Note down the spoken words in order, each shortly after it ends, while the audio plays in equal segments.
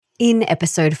In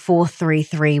episode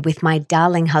 433 with my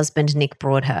darling husband, Nick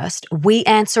Broadhurst, we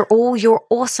answer all your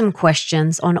awesome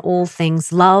questions on all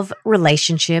things love,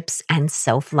 relationships, and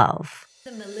self-love.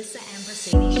 The Melissa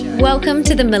Ambrosini Show. Welcome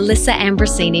to the Melissa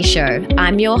Ambrosini Show.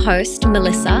 I'm your host,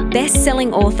 Melissa,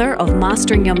 best-selling author of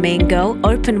Mastering Your Mean Girl,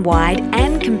 Open Wide,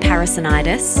 and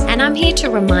Comparisonitis. And I'm here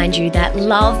to remind you that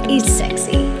love is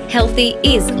sexy, healthy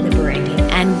is liberating,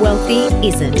 and wealthy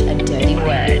isn't a dirty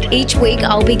word. Each week,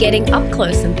 I'll be getting up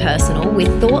close and personal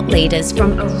with thought leaders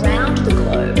from around the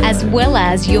globe, as well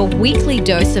as your weekly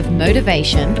dose of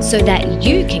motivation so that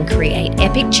you can create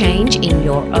epic change in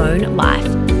your own life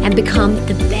and become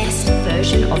the best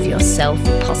version of yourself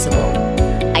possible.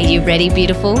 Are you ready,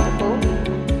 beautiful?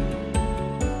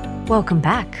 Welcome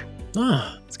back.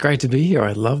 It's great to be here.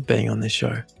 I love being on this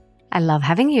show. I love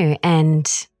having you, and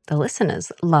the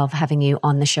listeners love having you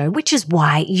on the show, which is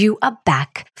why you are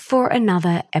back for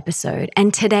another episode.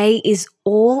 And today is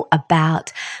all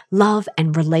about love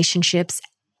and relationships,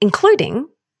 including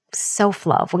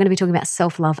self-love. We're going to be talking about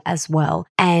self-love as well.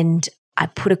 And I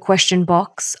put a question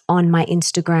box on my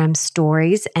Instagram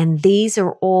stories, and these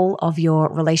are all of your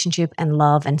relationship and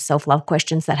love and self-love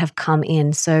questions that have come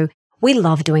in. So we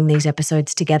love doing these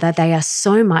episodes together. They are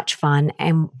so much fun,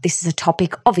 and this is a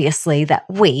topic, obviously, that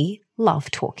we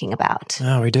love talking about.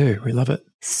 Oh, we do. We love it.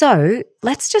 So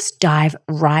let's just dive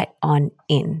right on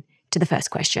in to the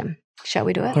first question. Shall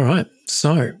we do it? All right.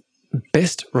 So,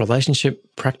 best relationship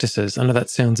practices. I know that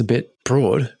sounds a bit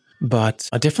broad, but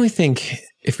I definitely think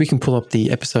if we can pull up the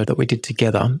episode that we did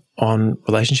together on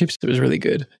relationships, it was really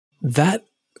good. That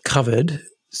covered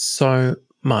so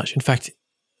much. In fact,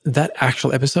 that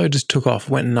actual episode just took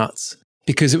off, went nuts,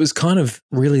 because it was kind of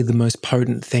really the most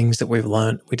potent things that we've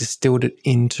learned. We distilled it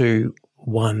into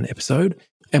one episode,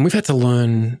 and we've had to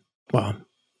learn, well,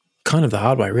 kind of the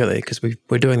hard way, really, because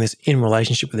we're doing this in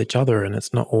relationship with each other, and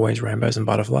it's not always rainbows and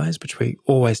butterflies, which we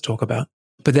always talk about.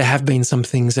 But there have been some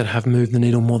things that have moved the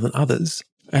needle more than others,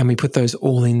 and we put those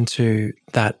all into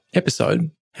that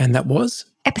episode, and that was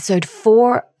episode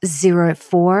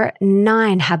 404,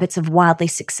 9 Habits of Wildly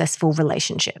Successful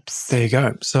Relationships. There you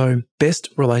go. So best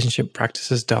relationship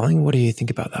practices, darling. What do you think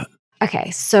about that?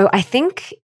 Okay, so I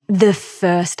think the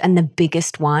first and the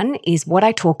biggest one is what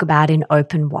I talk about in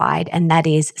Open Wide, and that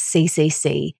is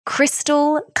CCC,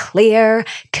 crystal clear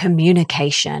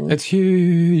communication. It's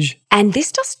huge. And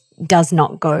this just does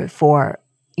not go for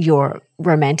your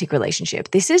romantic relationship.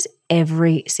 This is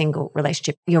every single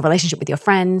relationship, your relationship with your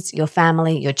friends, your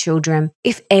family, your children.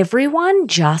 If everyone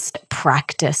just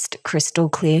practiced crystal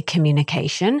clear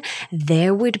communication,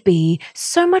 there would be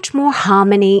so much more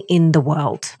harmony in the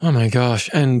world. Oh my gosh.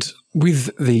 And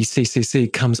with the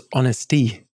CCC comes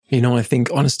honesty. You know, I think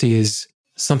honesty is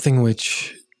something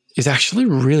which is actually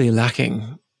really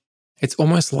lacking. It's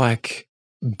almost like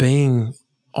being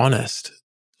honest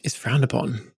is frowned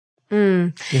upon.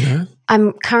 You know?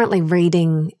 I'm currently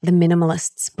reading the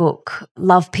Minimalist's book,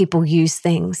 Love People Use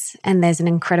Things, and there's an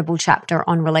incredible chapter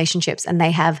on relationships, and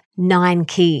they have 9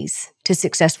 keys to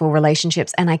successful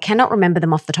relationships, and I cannot remember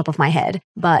them off the top of my head,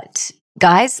 but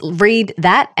guys, read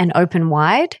that and Open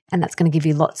Wide, and that's going to give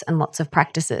you lots and lots of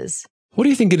practices. What do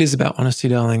you think it is about honesty,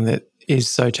 darling, that is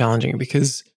so challenging?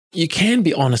 Because you can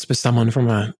be honest with someone from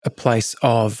a place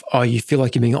of, you feel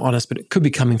like you're being honest, but it could be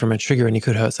coming from a trigger and you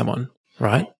could hurt someone,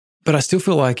 right? But I still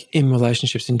feel like in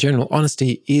relationships in general,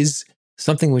 honesty is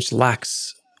something which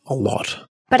lacks a lot.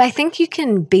 But I think you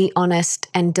can be honest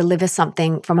and deliver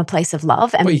something from a place of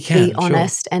love, and be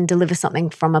honest and deliver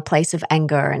something from a place of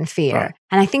anger and fear. Right.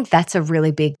 And I think that's a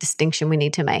really big distinction we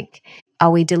need to make. Are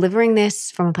we delivering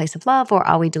this from a place of love, or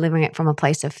are we delivering it from a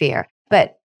place of fear?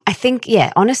 But I think,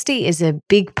 honesty is a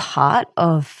big part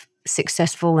of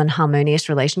successful and harmonious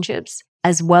relationships,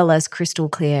 as well as crystal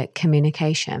clear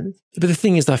communication. But the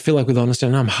thing is, I feel like with honesty,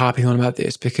 and I'm harping on about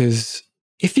this, because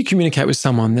if you communicate with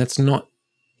someone that's not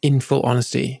in full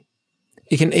honesty,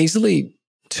 it can easily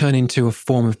turn into a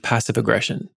form of passive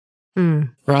aggression.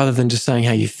 Rather than just saying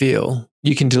how you feel,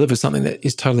 you can deliver something that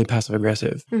is totally passive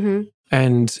aggressive. Mm-hmm.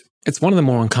 And it's one of the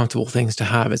more uncomfortable things to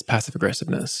have is passive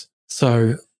aggressiveness.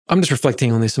 So I'm just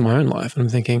reflecting on this in my own life, and I'm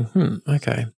thinking,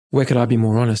 okay, where could I be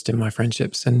more honest in my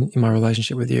friendships and in my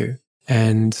relationship with you?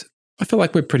 And I feel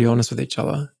like we're pretty honest with each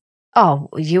other. Oh,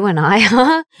 you and I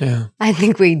are? Yeah. I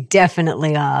think we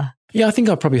definitely are. Yeah, I think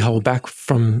I'll probably hold back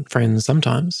from friends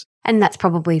sometimes. And that's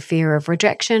probably fear of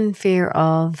rejection, fear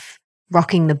of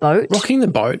rocking the boat. Rocking the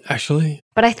boat, actually.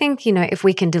 But I think, if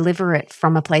we can deliver it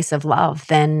from a place of love,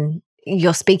 then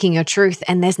you're speaking your truth,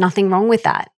 and there's nothing wrong with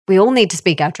that. We all need to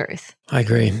speak our truth. I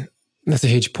agree. That's a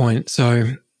huge point. So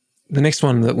the next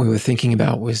one that we were thinking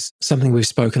about was something we've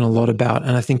spoken a lot about,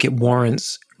 and I think it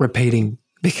warrants repeating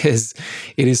because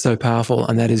it is so powerful.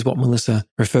 And that is what Melissa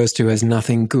refers to as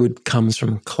nothing good comes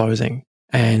from closing.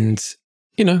 And,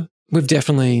 you know, we've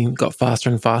definitely got faster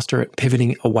and faster at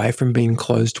pivoting away from being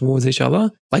closed towards each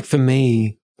other. Like for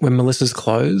me, when Melissa's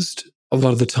closed, a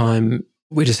lot of the time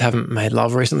we just haven't made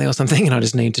love recently or something, and I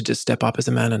just need to just step up as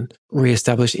a man and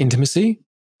reestablish intimacy.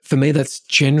 For me, that's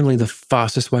generally the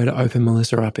fastest way to open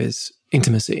Melissa up is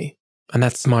intimacy. And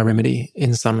that's my remedy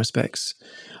in some respects.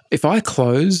 If I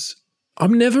close,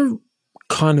 I'm never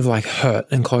kind of like hurt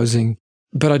and closing,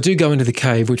 but I do go into the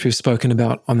cave, which we've spoken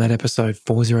about on that episode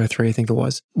 403, I think it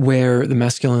was, where the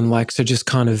masculine likes to just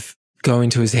kind of go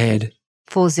into his head.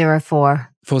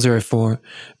 404. 404.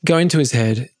 Go into his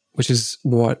head, which is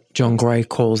what John Gray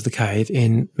calls the cave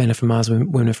in Men Are From Mars,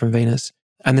 Women Are From Venus.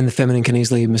 And then the feminine can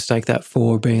easily mistake that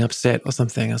for being upset or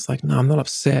something. It's like, no, I'm not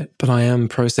upset, but I am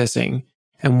processing.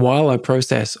 And while I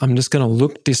process, I'm just going to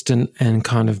look distant and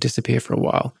kind of disappear for a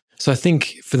while. So I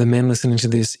think for the men listening to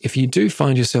this, if you do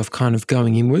find yourself kind of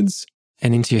going inwards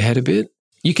and into your head a bit,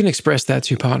 you can express that to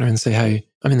your partner and say, hey,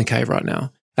 I'm in the cave right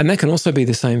now. And that can also be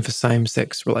the same for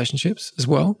same-sex relationships as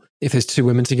well. If there's two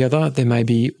women together, there may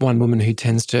be one woman who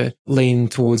tends to lean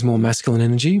towards more masculine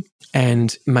energy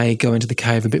and may go into the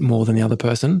cave a bit more than the other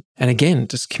person. And again,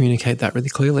 just communicate that really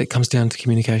clearly. It comes down to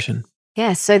communication.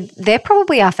 Yeah, so they're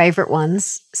probably our favorite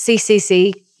ones.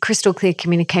 CCC, crystal clear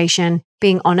communication,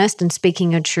 being honest and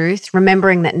speaking your truth,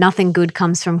 remembering that nothing good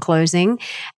comes from closing,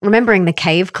 remembering the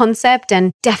cave concept,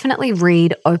 and definitely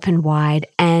read Open Wide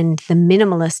and the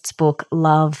Minimalist's book,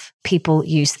 Love, People,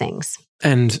 Use Things.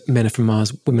 And Men Are From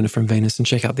Mars, Women Are From Venus, and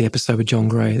check out the episode with John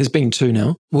Gray. There's been 2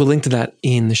 now. We'll link to that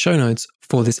in the show notes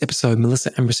for this episode,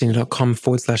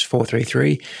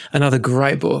 melissaambrosina.com/433. Another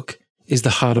great book is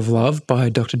The Heart of Love by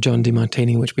Dr. John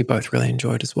DiMartini, which we both really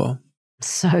enjoyed as well.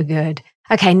 So good.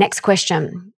 Okay, next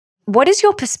question. What is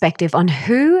your perspective on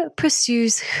who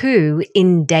pursues who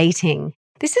in dating?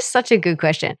 This is such a good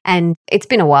question. And it's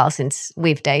been a while since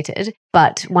we've dated,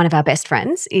 but one of our best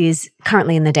friends is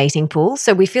currently in the dating pool.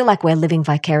 So we feel like we're living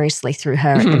vicariously through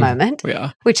her at the moment, We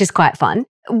are. which is quite fun.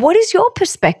 What is your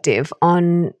perspective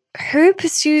on who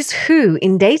pursues who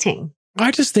in dating?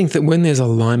 I just think that when there's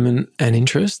alignment and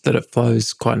interest, that it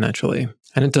flows quite naturally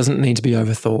and it doesn't need to be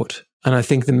overthought. And I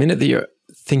think the minute that you're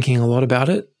thinking a lot about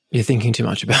it, you're thinking too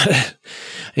much about it.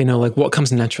 You know, like what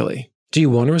comes naturally? Do you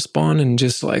want to respond and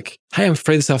just like, hey, I'm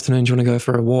free this afternoon. Do you want to go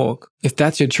for a walk? If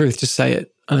that's your truth, just say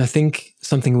it. And I think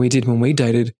something we did when we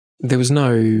dated, there was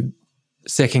no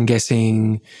second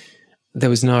guessing. There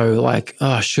was no like,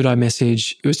 oh, should I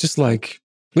message? It was just like,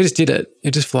 we just did it.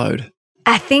 It just flowed.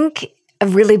 I think a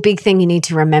really big thing you need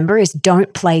to remember is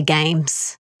don't play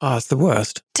games. Oh, it's the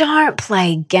worst. Don't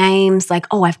play games like,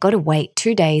 oh, I've got to wait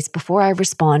 2 days before I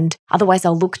respond. Otherwise,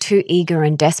 I'll look too eager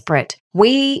and desperate.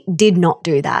 We did not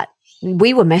do that.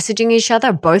 We were messaging each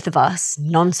other, both of us,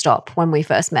 nonstop when we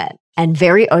first met, and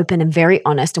very open and very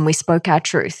honest, and we spoke our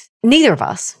truth. Neither of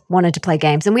us wanted to play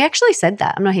games, and we actually said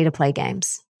that. I'm not here to play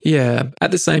games. Yeah.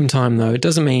 At the same time, though, it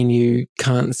doesn't mean you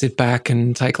can't sit back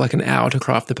and take like an hour to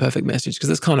craft the perfect message because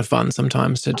it's kind of fun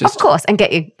sometimes to just... Of course, and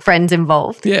get your friends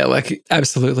involved. Yeah, like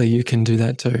absolutely you can do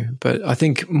that too. But I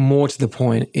think more to the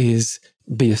point is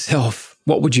be yourself.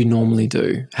 What would you normally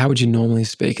do? How would you normally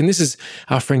speak? And this is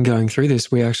our friend going through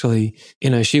this. We actually,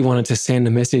 she wanted to send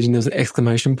a message and there was an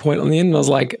exclamation point on the end. And I was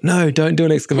like, no, don't do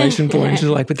an exclamation point. And she's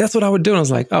like, but that's what I would do. And I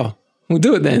was like, oh, we'll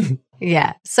do it then.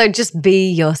 Yeah. So just be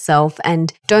yourself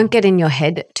and don't get in your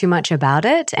head too much about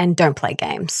it and don't play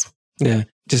games. Yeah.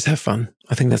 Just have fun.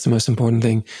 I think that's the most important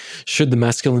thing. Should the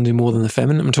masculine do more than the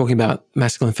feminine? I'm talking about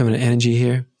masculine and feminine energy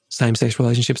here. Same-sex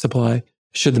relationships apply.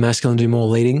 Should the masculine do more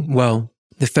leading? Well,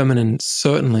 the feminine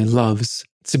certainly loves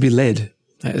to be led.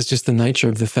 It's just the nature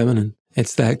of the feminine.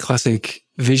 It's that classic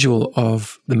visual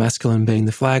of the masculine being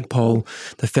the flagpole,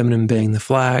 the feminine being the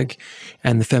flag,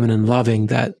 and the feminine loving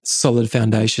that solid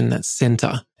foundation, that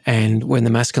center. And when the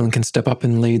masculine can step up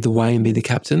and lead the way and be the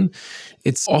captain,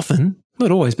 it's often,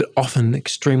 not always, but often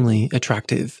extremely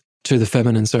attractive to the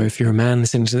feminine. So if you're a man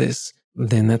listening to this,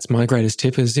 then that's my greatest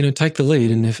tip is, take the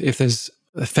lead. And if there's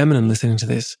a feminine listening to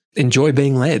this, enjoy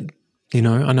being led. I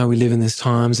know we live in these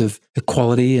times of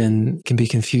equality and can be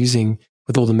confusing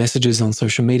with all the messages on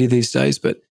social media these days,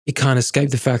 but you can't escape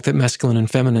the fact that masculine and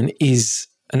feminine is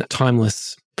a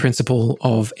timeless principle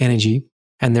of energy.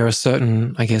 And there are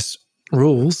certain,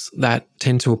 rules that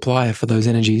tend to apply for those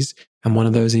energies. And one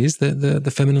of those is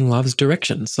the feminine loves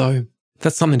direction. So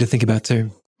that's something to think about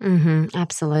too.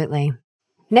 Absolutely.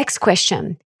 Next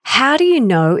question. How do you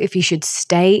know if you should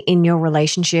stay in your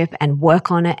relationship and work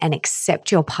on it and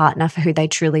accept your partner for who they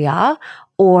truly are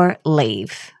or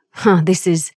leave? This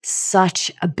is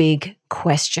such a big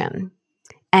question.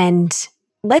 And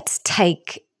let's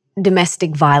take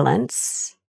domestic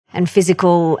violence and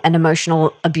physical and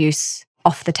emotional abuse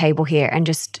off the table here and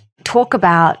just talk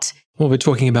about... Well, we're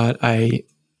talking about a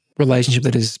relationship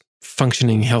that is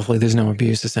functioning healthily. There's no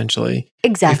abuse, essentially.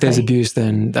 Exactly. If there's abuse,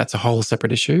 then that's a whole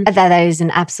separate issue. That is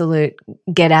an absolute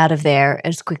get out of there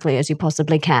as quickly as you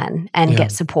possibly can and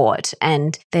get support.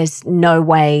 And there's no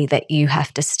way that you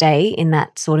have to stay in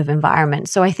that sort of environment.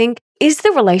 So I think, is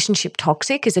the relationship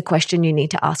toxic is a question you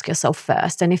need to ask yourself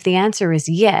first. And if the answer is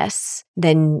yes,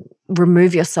 then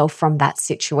remove yourself from that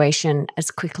situation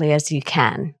as quickly as you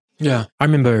can. Yeah. I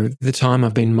remember the time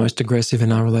I've been most aggressive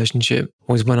in our relationship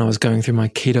was when I was going through my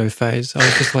keto phase. I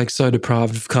was just like so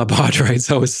deprived of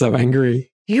carbohydrates. I was so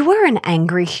angry. You were an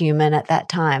angry human at that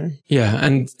time. Yeah.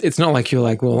 And it's not like you're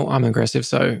like, well, I'm aggressive,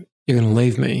 so you're going to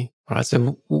leave me. Right.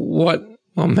 So what?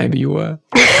 Well, maybe you were.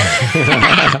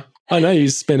 I know you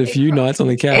spent a few nights on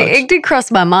the couch. It did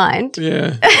cross my mind.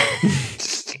 Yeah.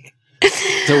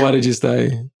 So why did you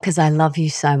stay? Because I love you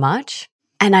so much.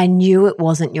 And I knew it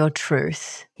wasn't your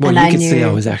truth. Well, and you could see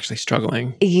I was actually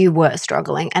struggling. You were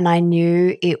struggling. And I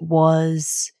knew it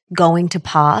was going to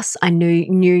pass. I knew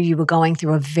you were going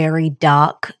through a very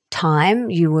dark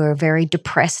time. You were very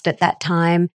depressed at that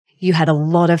time. You had a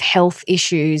lot of health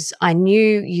issues. I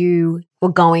knew you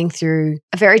were going through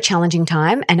a very challenging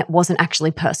time, and it wasn't actually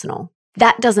personal.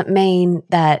 That doesn't mean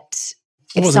that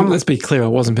let's be clear, I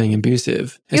wasn't being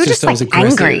abusive. You were just like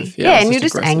angry. Yeah, and you're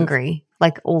just aggressive. angry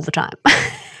like all the time.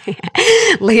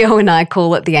 Leo and I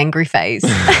call it the angry phase.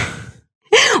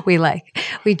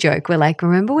 We joke. We're like,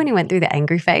 remember when he went through the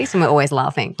angry phase? And we're always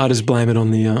laughing. I just blame it on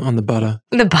the butter.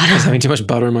 The butter. I was having too much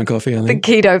butter in my coffee, I think.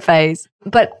 The keto phase.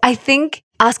 But I think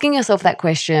asking yourself that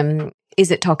question,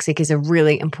 is it toxic, is a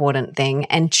really important thing.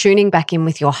 And tuning back in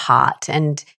with your heart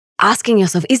and asking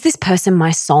yourself, is this person my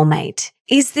soulmate?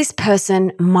 Is this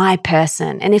person my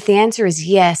person? And if the answer is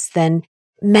yes, then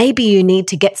maybe you need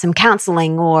to get some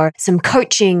counseling or some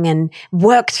coaching and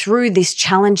work through this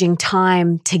challenging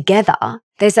time together.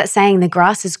 There's that saying, the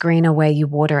grass is greener where you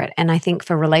water it. And I think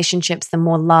for relationships, the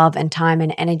more love and time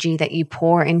and energy that you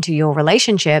pour into your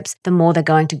relationships, the more they're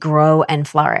going to grow and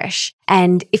flourish.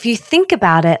 And if you think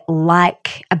about it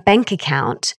like a bank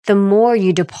account, the more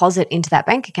you deposit into that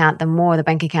bank account, the more the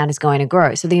bank account is going to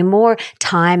grow. So the more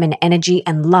time and energy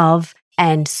and love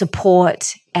and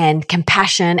support and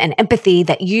compassion and empathy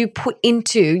that you put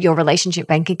into your relationship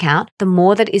bank account, the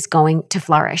more that is going to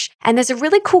flourish. And there's a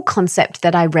really cool concept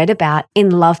that I read about in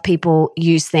Love People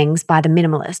Use Things by the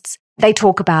Minimalists. They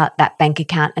talk about that bank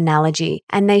account analogy,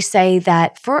 and they say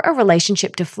that for a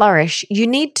relationship to flourish, you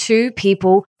need two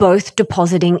people both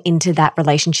depositing into that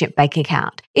relationship bank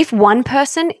account. If one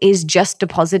person is just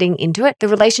depositing into it, the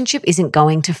relationship isn't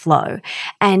going to flow.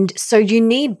 And so you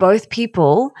need both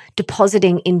people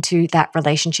depositing into that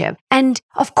relationship. And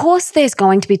of course, there's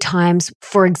going to be times,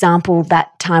 for example,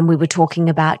 that time we were talking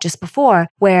about just before,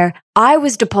 where I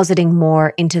was depositing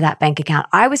more into that bank account.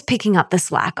 I was picking up the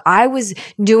slack. I was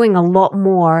doing a lot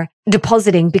more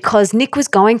depositing because Nick was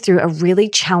going through a really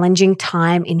challenging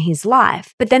time in his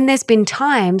life. But then there's been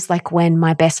times like when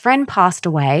my best friend passed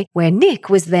away, where Nick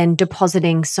was then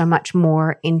depositing so much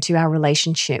more into our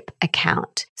relationship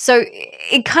account. So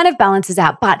it kind of balances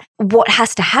out. But what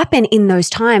has to happen in those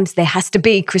times, there has to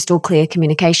be crystal clear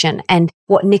communication. And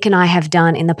what Nick and I have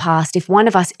done in the past, if one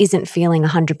of us isn't feeling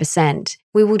 100%,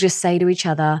 we will just say to each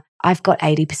other, I've got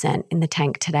 80% in the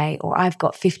tank today, or I've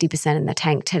got 50% in the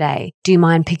tank today. Do you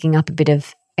mind picking up a bit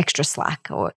of extra slack,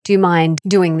 or do you mind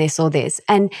doing this or this?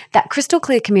 And that crystal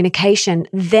clear communication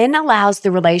then allows the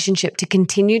relationship to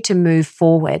continue to move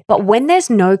forward. But when there's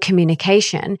no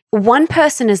communication, one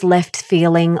person is left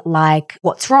feeling like,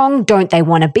 what's wrong? Don't they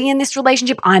want to be in this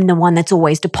relationship? I'm the one that's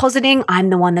always depositing.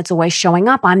 I'm the one that's always showing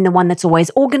up. I'm the one that's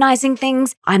always organizing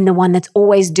things. I'm the one that's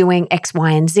always doing X, Y,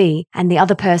 and Z. And the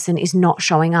other person is not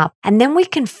showing up. And then we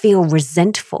can feel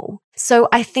resentful. So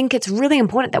I think it's really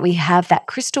important that we have that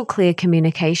crystal clear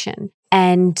communication,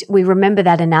 and we remember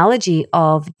that analogy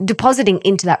of depositing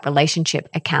into that relationship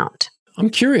account. I'm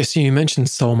curious, you mentioned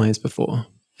soulmates before.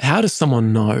 How does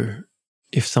someone know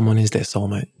if someone is their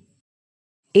soulmate?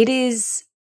 It is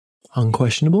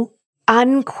unquestionable?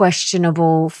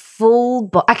 Unquestionable,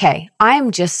 okay, I am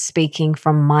just speaking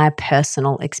from my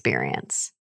personal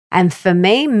experience. And for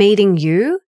me, meeting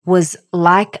you was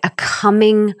like a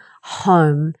coming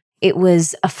home. It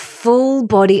was a full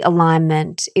body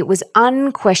alignment. It was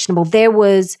unquestionable. There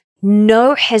was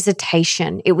no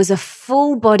hesitation. It was a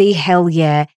full body hell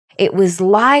yeah. It was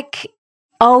like,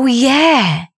 oh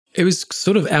yeah. It was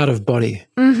sort of out of body,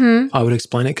 I would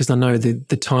explain it, because I know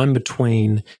the time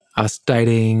between us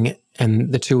dating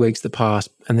and the 2 weeks that passed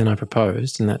and then I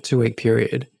proposed in that 2-week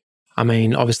period, I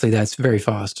mean, obviously that's very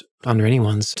fast under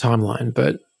anyone's timeline.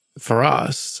 But for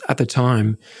us at the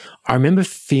time, I remember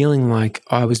feeling like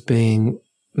I was being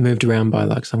moved around by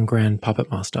like some grand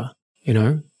puppet master, you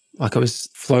know, like I was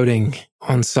floating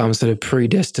on some sort of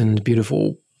predestined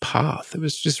beautiful path. It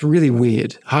was just really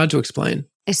weird, hard to explain.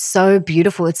 It's so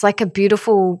beautiful. It's like a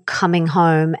beautiful coming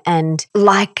home, and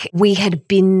like we had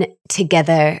been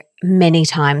together many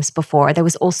times before. There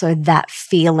was also that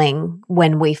feeling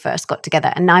when we first got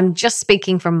together. And I'm just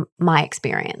speaking from my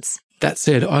experience. That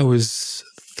said, I was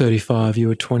 35, you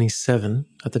were 27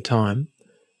 at the time.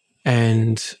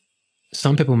 And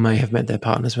some people may have met their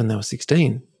partners when they were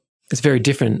 16. It's very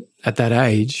different at that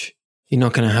age. You're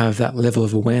not going to have that level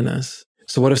of awareness.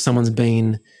 So what if someone's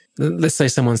been, let's say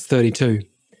someone's 32,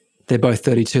 they're both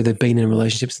 32, they've been in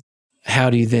relationships. How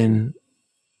do you then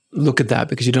look at that?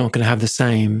 Because you're not going to have the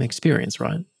same experience,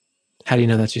 right? How do you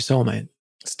know that's your soulmate?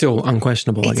 Still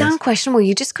unquestionable, I guess. It's unquestionable.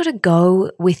 You just got to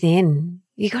go within.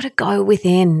 You got to go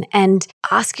within and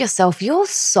ask yourself, your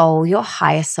soul, your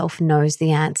higher self knows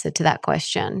the answer to that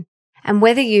question. And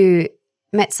whether you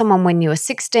met someone when you were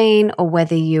 16 or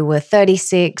whether you were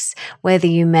 36, whether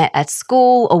you met at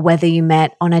school or whether you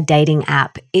met on a dating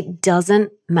app, it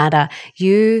doesn't matter.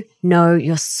 You know,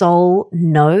 your soul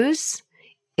knows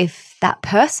if that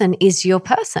person is your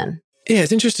person. Yeah,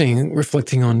 it's interesting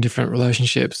reflecting on different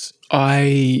relationships.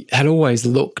 I had always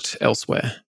looked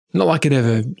elsewhere. Not like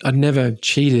I'd never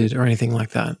cheated or anything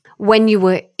like that. When you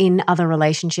were in other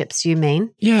relationships, you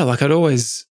mean? Yeah, like I'd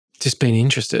always just been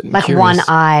interested. Like curious. one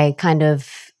eye kind of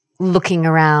looking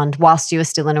around whilst you were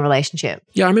still in a relationship.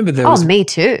 Yeah, I remember me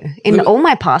too. In all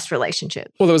my past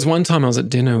relationships. Well, there was one time I was at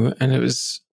dinner and it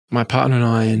was my partner and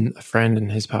I and a friend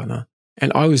and his partner.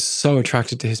 And I was so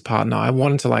attracted to his partner. I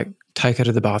wanted to like take her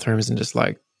to the bathrooms and just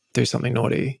like do something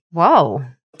naughty. Whoa.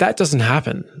 That doesn't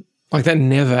happen. Like that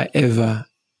never, ever,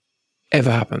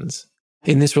 ever happens.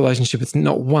 In this relationship, it's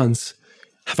not once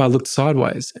have I looked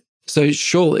sideways. So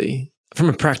surely, from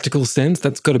a practical sense,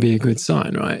 that's got to be a good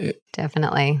sign, right?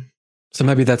 Definitely. So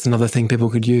maybe that's another thing people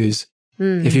could use.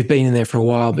 If you've been in there for a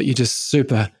while, but you're just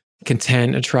super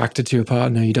content, attracted to your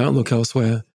partner, you don't look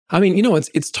elsewhere. I mean, you know,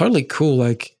 it's totally cool.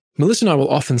 Like Melissa and I will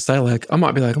often say, like, I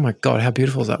might be like, oh my God, how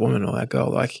beautiful is that woman or that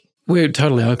girl? Like, we're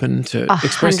totally open to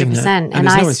expressing 100%. That. And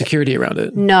there's no insecurity around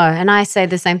it. No, and I say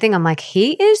the same thing. I'm like,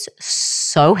 he is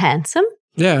so handsome.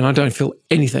 Yeah, and I don't feel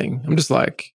anything. I'm just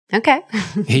like, okay.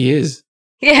 He is.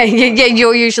 Yeah,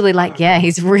 you're usually like, yeah,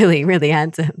 he's really, really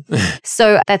handsome.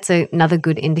 So that's another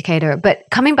good indicator. But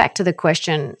coming back to the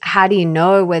question, how do you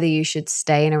know whether you should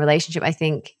stay in a relationship? I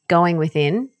think going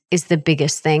within is the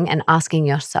biggest thing and asking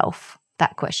yourself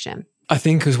that question. I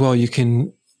think as well you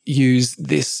can use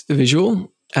this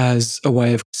visual as a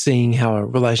way of seeing how a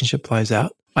relationship plays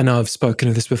out. I know I've spoken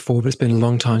of this before, but it's been a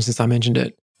long time since I mentioned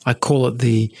it. I call it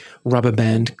the rubber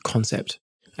band concept.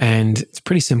 And it's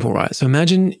pretty simple, right? So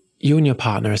imagine you and your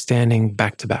partner are standing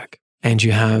back to back and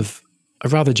you have a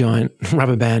rather giant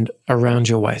rubber band around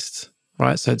your waist,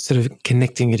 right? So it's sort of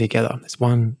connecting you together. It's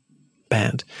one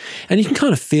band. And you can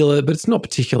kind of feel it, but it's not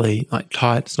particularly like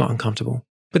tight. It's not uncomfortable.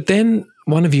 But then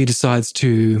one of you decides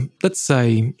to, let's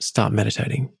say, start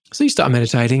meditating. So you start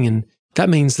meditating and that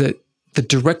means that the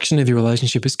direction of your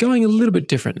relationship is going a little bit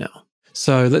different now.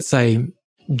 So let's say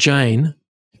Jane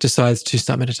decides to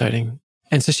start meditating.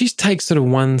 And so she takes sort of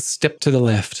one step to the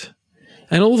left.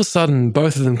 And all of a sudden,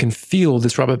 both of them can feel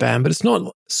this rubber band, but it's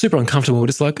not super uncomfortable.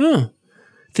 It's like, oh,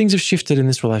 things have shifted in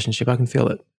this relationship. I can feel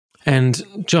it. And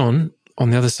John, on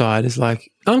the other side, is like,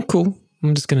 I'm cool.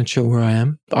 I'm just going to chill where I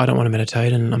am. I don't want to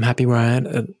meditate and I'm happy where I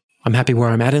am. I'm happy where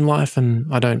I'm at in life and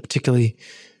I don't particularly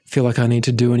feel like I need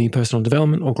to do any personal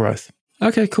development or growth.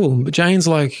 Okay, cool. But Jane's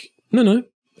like, no,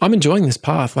 I'm enjoying this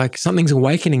path. Like something's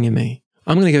awakening in me.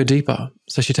 I'm going to go deeper.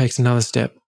 So she takes another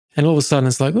step. And all of a sudden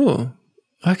it's like, oh,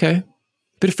 okay,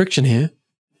 bit of friction here.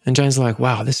 And Jane's like,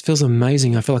 wow, this feels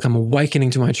amazing. I feel like I'm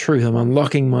awakening to my truth. I'm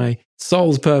unlocking my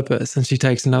soul's purpose. And she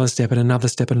takes another step and another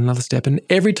step and another step. And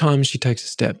every time she takes a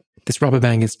step, this rubber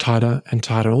band gets tighter and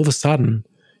tighter. All of a sudden,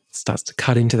 it starts to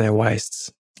cut into their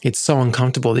waists. It's so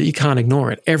uncomfortable that you can't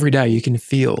ignore it. Every day you can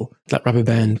feel that rubber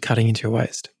band cutting into your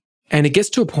waist. And it gets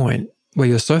to a point where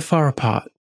you're so far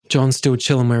apart, John's still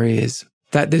chilling where he is,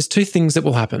 that there's two things that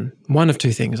will happen. One of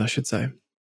two things, I should say.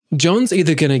 John's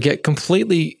either going to get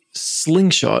completely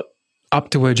slingshot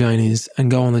up to where Jane is and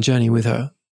go on the journey with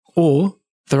her, or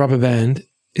the rubber band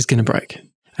is going to break.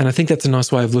 And I think that's a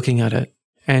nice way of looking at it.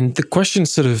 And the question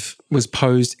sort of was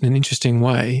posed in an interesting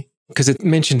way. because it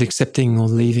mentioned accepting or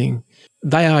leaving.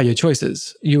 They are your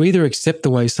choices. You either accept the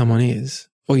way someone is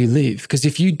or you leave. Because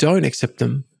if you don't accept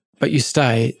them, but you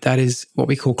stay, that is what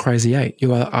we call crazy eight.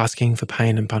 You are asking for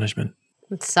pain and punishment.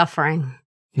 It's suffering.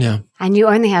 Yeah. And you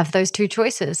only have those two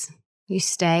choices. You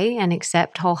stay and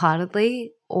accept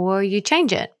wholeheartedly, or you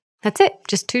change it. That's it.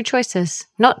 Just two choices.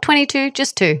 Not 22,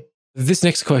 just two. This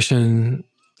next question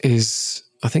is,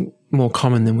 I think, more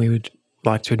common than we would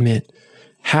like to admit.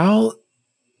 How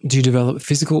do you develop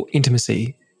physical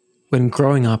intimacy when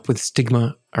growing up with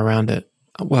stigma around it?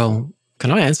 Well,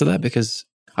 can I answer that? Because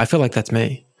I feel like that's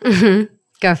me. Mm-hmm.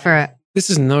 Go for it. This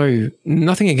is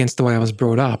nothing against the way I was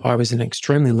brought up. I was in an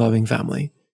extremely loving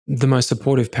family. The most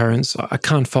supportive parents. I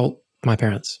can't fault my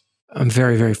parents. I'm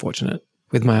very, very fortunate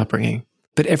with my upbringing.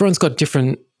 But everyone's got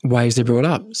different ways they're brought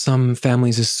up. Some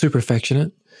families are super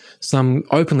affectionate. Some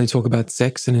openly talk about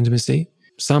sex and intimacy.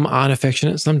 Some aren't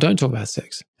affectionate. Some don't talk about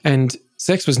sex. And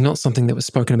sex was not something that was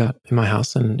spoken about in my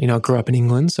house. And, I grew up in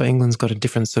England. So England's got a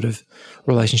different sort of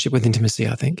relationship with intimacy,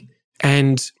 I think.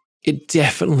 And it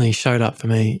definitely showed up for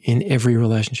me in every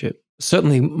relationship.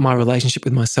 Certainly my relationship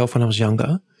with myself when I was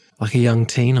younger, like a young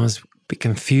teen, I was a bit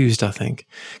confused, I think,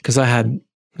 because I had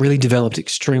really developed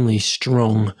extremely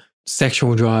strong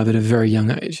sexual drive at a very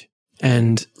young age.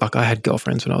 And like I had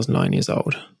girlfriends when I was 9 years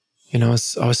old. I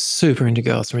was super into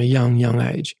girls from a young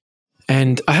age.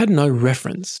 And I had no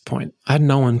reference point. I had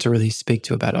no one to really speak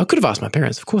to about it. I could have asked my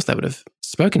parents. Of course, they would have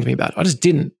spoken to me about it. I just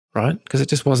didn't, right? Because it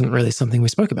just wasn't really something we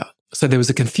spoke about. So there was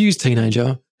a confused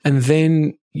teenager, and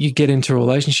then you get into a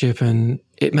relationship and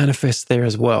it manifests there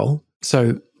as well.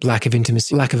 So lack of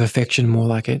intimacy, lack of affection, more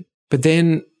like it. But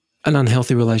then an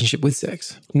unhealthy relationship with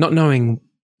sex, not knowing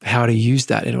how to use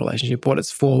that in a relationship, what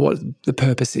it's for, what the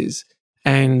purpose is.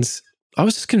 And I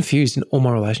was just confused in all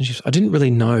my relationships. I didn't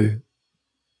really know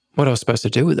what I was supposed to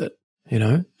do with it,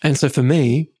 And so for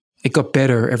me, it got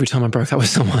better every time I broke up with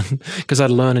someone because I'd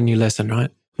learn a new lesson, right?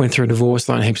 Went through a divorce,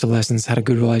 learned heaps of lessons, had a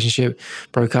good relationship,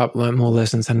 broke up, learned more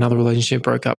lessons, had another relationship,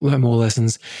 broke up, learned more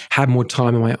lessons, had more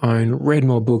time on my own, read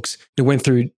more books. I went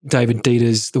through David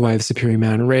Dieter's The Way of the Superior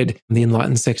Man, read The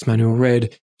Enlightened Sex Manual,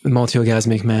 read The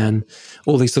Multi-Orgasmic Man,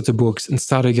 all these sorts of books, and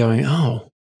started going,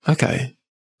 oh, okay,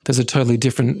 there's a totally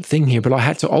different thing here. But I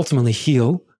had to ultimately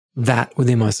heal that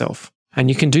within myself. And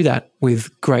you can do that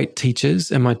with great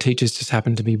teachers, and my teachers just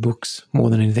happen to be books more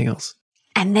than anything else.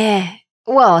 And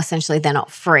essentially they're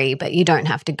not free, but you don't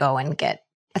have to go and get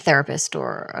a therapist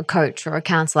or a coach or a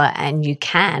counselor, and you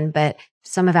can, but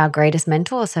some of our greatest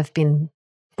mentors have been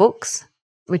books,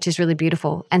 which is really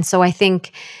beautiful. And so I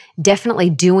think definitely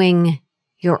doing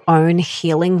your own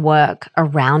healing work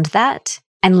around that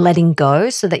and letting go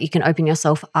so that you can open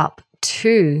yourself up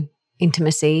to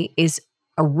intimacy is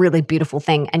a really beautiful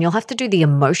thing. And you'll have to do the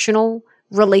emotional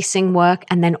releasing work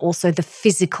and then also the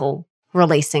physical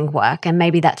releasing work. And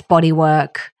maybe that's body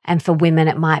work. And for women,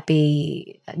 it might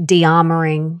be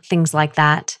de-armoring, things like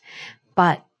that.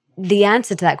 But the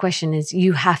answer to that question is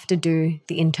you have to do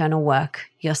the internal work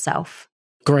yourself.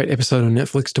 Great episode on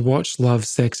Netflix to watch, Love,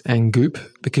 Sex and Goop,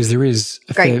 because there is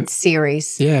a great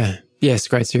series. Yeah. Yes,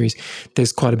 great series.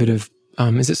 There's quite a bit of,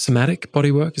 is it somatic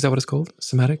body work? Is that what it's called?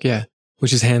 Somatic? Yeah.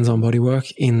 Which is hands-on body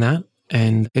work in that.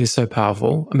 And it is so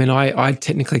powerful. I mean, I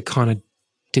technically kind of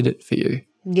did it for you.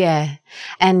 Yeah.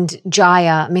 And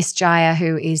Jaya, Miss Jaya,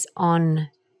 who is on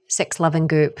Sex, Love and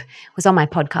Goop, was on my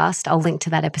podcast. I'll link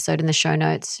to that episode in the show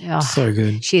notes. Oh, so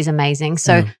good. She's amazing.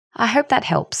 So I hope that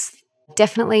helps.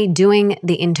 Definitely doing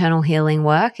the internal healing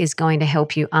work is going to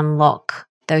help you unlock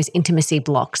those intimacy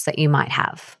blocks that you might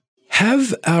have.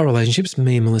 Have our relationships,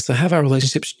 me and Melissa, have our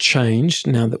relationships changed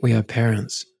now that we are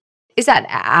parents? Is that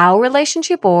our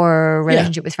relationship or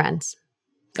relationship with friends?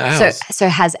 Ours. So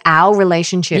has our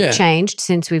relationship changed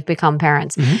since we've become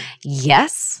parents? Mm-hmm.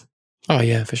 Yes. Oh,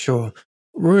 yeah, for sure.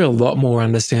 We're a lot more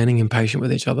understanding and patient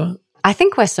with each other. I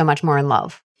think we're so much more in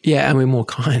love. Yeah, and we're more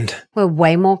kind. We're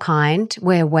way more kind.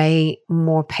 We're way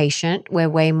more patient. We're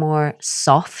way more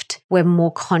soft. We're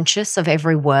more conscious of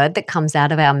every word that comes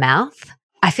out of our mouth.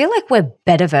 I feel like we're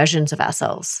better versions of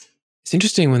ourselves. It's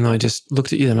interesting when I just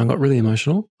looked at you and I got really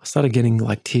emotional. I started getting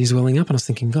like tears welling up and I was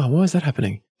thinking, God, why is that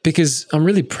happening? Because I'm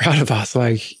really proud of us.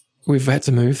 Like we've had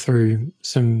to move through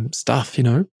some stuff, in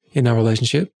our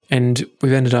relationship. And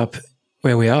we've ended up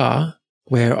where we are,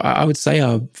 where I would say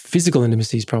our physical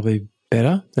intimacy is probably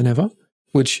better than ever,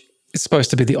 which is supposed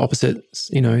to be the opposite.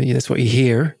 That's what you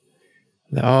hear.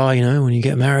 When you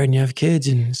get married and you have kids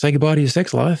and say goodbye to your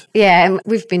sex life. Yeah, and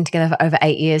we've been together for over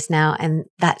 8 years now, and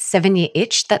that 7-year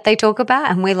itch that they talk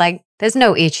about, and we're like, there's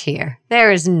no itch here.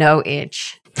 There is no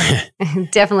itch.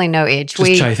 Definitely no itch.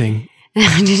 Just chafing.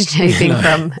 Just chafing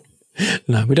from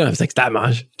No, we don't have sex that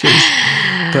much.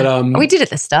 Jeez. But we did at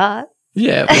the start.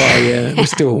 Yeah, well, yeah,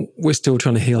 we're still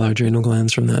trying to heal our adrenal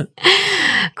glands from that.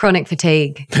 Chronic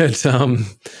fatigue.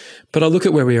 But I look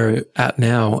at where we are at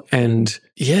now, and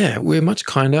yeah, we're much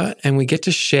kinder, and we get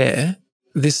to share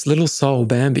this little soul,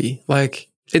 Bambi. Like,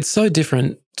 it's so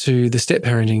different to the step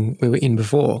parenting we were in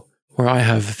before, where I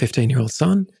have a 15-year-old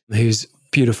son who's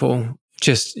beautiful.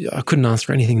 Just, I couldn't ask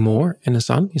for anything more in a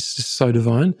son. He's just so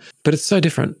divine. But it's so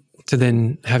different to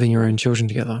then having your own children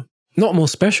together. Not more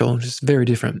special, just very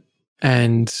different.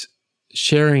 And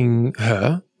sharing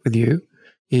her with you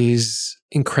is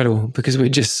incredible because we're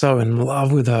just so in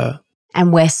love with her.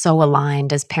 And we're so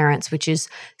aligned as parents, which is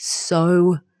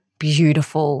so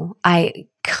beautiful. I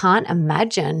can't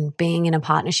imagine being in a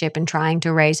partnership and trying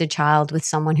to raise a child with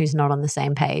someone who's not on the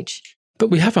same page.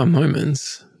 But we have our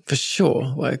moments, for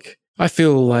sure. Like, I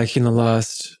feel like in the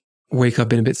last week I've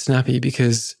been a bit snappy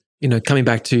because, you know, coming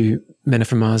back to men are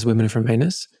from Mars, women are from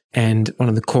Venus, and one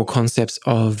of the core concepts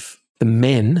of the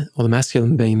men or the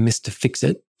masculine being Mr.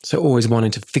 Fix-It, so always wanting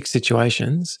to fix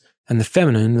situations, and the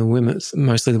feminine, the women,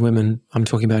 mostly the women I'm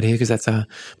talking about here because that's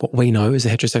what we know is a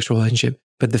heterosexual relationship,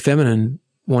 but the feminine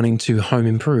wanting to home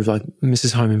improve, like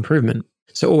Mrs. Home Improvement.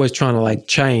 So always trying to like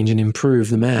change and improve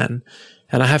the man.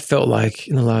 And I have felt like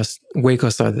in the last week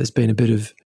or so there's been a bit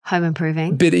of home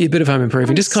improving. A bit of home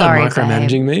improving, just kind of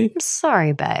micromanaging me. I'm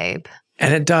sorry, babe.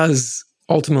 And it does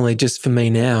ultimately just for me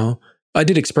now. I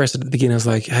did express it at the beginning. I was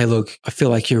like, hey, look, I feel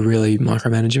like you're really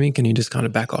micromanaging me. Can you just kind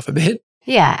of back off a bit?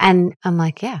 Yeah. And I'm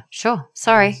like, yeah, sure.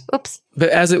 Sorry. Oops. But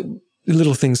as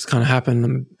little things kind of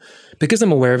happen, because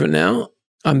I'm aware of it now,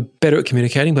 I'm better at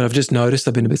communicating, but I've just noticed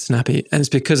I've been a bit snappy. And it's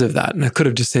because of that. And I could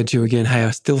have just said to you again, hey,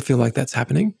 I still feel like that's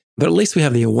happening. But at least we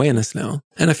have the awareness now.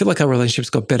 And I feel like our relationships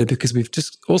got better because we've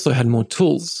just also had more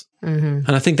tools. Mm-hmm.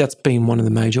 And I think that's been one of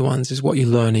the major ones is what you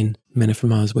learn in Men Are From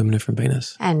Mars, Women Are From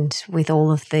Venus. And with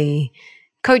all of the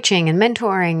coaching and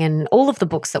mentoring and all of the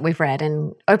books that we've read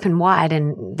and Open Wide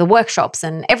and the workshops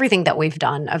and everything that we've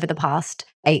done over the past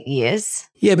 8 years.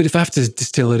 Yeah, but if I have to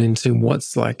distill it into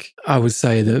what's like, I would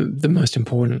say the most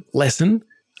important lesson,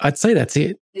 I'd say that's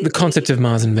it. The concept of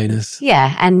Mars and Venus.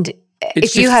 Yeah, and it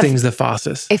shifts things the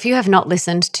fastest. If you have not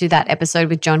listened to that episode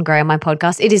with John Gray on my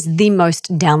podcast, it is the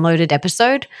most downloaded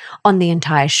episode on the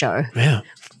entire show. Yeah.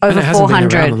 Over and it hasn't 400.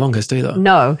 been around the longest either.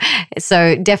 No.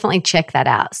 So definitely check that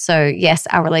out. So yes,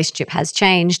 our relationship has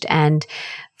changed and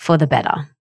for the better.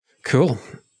 Cool.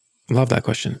 Love that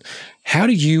question. How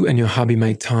do you and your hubby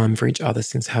make time for each other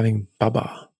since having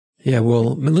Bubba? Yeah,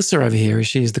 well, Melissa over here,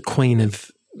 she is the queen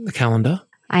of the calendar.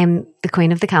 I am the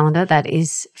queen of the calendar, that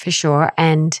is for sure.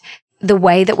 And the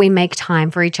way that we make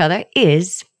time for each other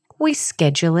is we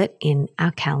schedule it in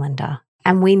our calendar.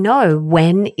 And we know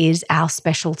when is our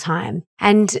special time.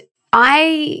 And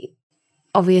I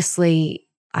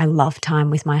love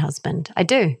time with my husband. I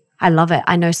do. I love it.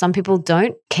 I know some people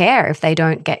don't care if they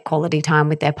don't get quality time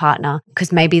with their partner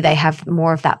because maybe they have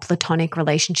more of that platonic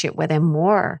relationship where they're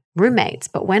more roommates,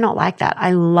 but we're not like that.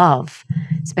 I love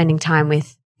spending time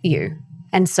with you.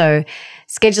 And so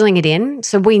scheduling it in.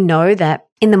 So we know that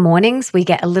in the mornings we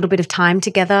get a little bit of time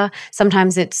together.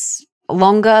 Sometimes it's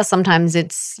longer, sometimes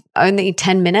it's only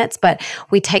 10 minutes, but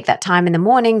we take that time in the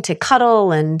morning to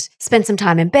cuddle and spend some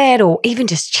time in bed or even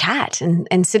just chat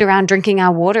and sit around drinking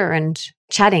our water and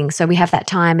chatting. So we have that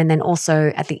time. And then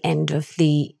also at the end of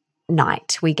the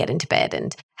night, we get into bed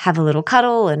and have a little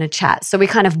cuddle and a chat. So we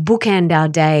kind of bookend our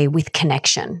day with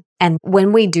connection. And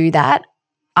when we do that,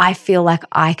 I feel like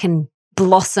I can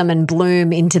blossom and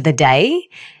bloom into the day.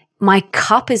 My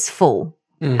cup is full.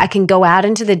 I can go out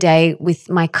into the day with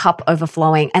my cup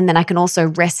overflowing, and then I can also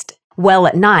rest well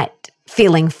at night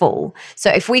feeling full. So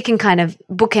if we can kind of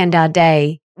bookend our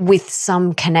day with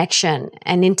some connection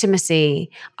and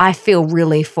intimacy, I feel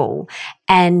really full.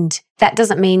 And that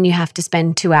doesn't mean you have to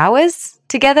spend 2 hours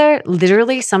together.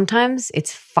 Literally, sometimes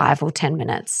it's 5 or 10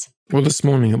 minutes. Well, this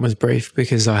morning it was brief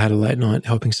because I had a late night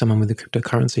helping someone with a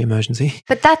cryptocurrency emergency.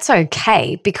 But that's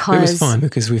okay because it was fine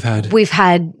because we've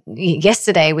had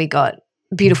yesterday we got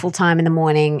beautiful time in the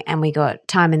morning and we got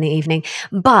time in the evening.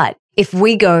 But if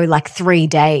we go like 3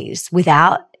 days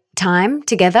without time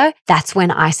together, that's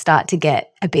when I start to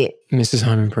get a bit Mrs.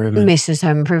 Home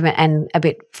Improvement and a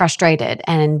bit frustrated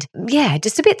and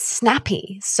just a bit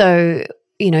snappy. So,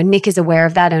 Nick is aware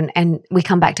of that and we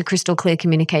come back to crystal clear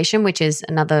communication, which is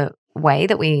another way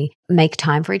that we make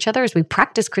time for each other is we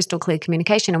practice crystal clear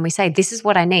communication and we say, this is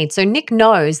what I need. So Nick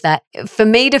knows that for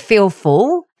me to feel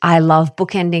full, I love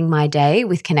bookending my day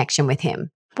with connection with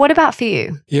him. What about for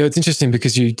you? Yeah, it's interesting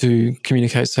because you do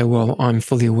communicate so well. I'm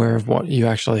fully aware of what you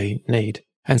actually need.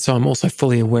 And so I'm also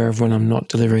fully aware of when I'm not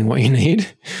delivering what you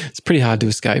need. It's pretty hard to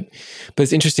escape. But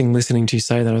it's interesting listening to you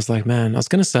say that. I was like, man, I was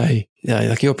going to say, yeah,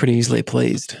 like you're pretty easily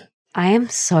pleased. I am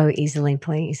so easily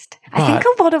pleased. I think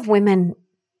a lot of women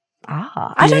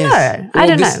are. I don't know. Well, I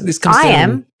don't know. I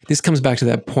am. This comes back to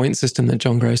that point system that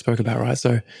John Gray spoke about, right?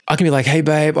 So I can be like, hey,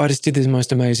 babe, I just did this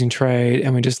most amazing trade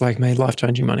and we just like made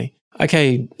life-changing money.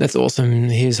 Okay, that's awesome.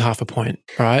 Here's half a point,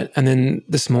 right? And then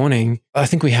this morning, I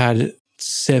think we had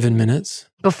 7 minutes.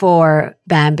 Before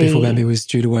Bambi was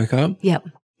due to wake up. Yep.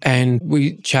 And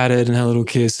we chatted and had a little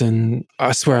kiss and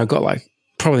I swear I got like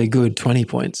probably a good 20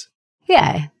 points.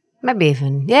 Yeah. Maybe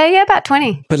even, about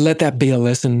 20. But let that be a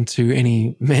lesson to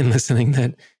any men listening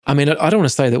that, I mean, I don't want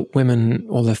to say that women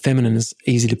or the feminine is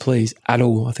easy to please at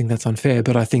all. I think that's unfair.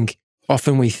 But I think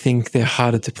often we think they're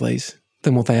harder to please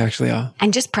than what they actually are.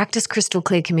 And just practice crystal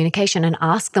clear communication and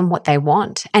ask them what they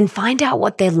want and find out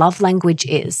what their love language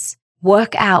is.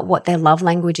 Work out what their love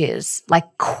language is. Like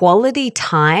quality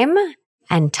time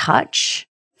and touch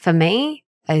for me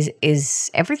is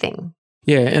everything.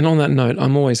 Yeah, and on that note,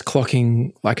 I'm always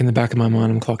clocking, like in the back of my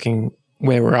mind, I'm clocking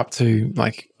where we're up to,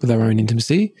 like with our own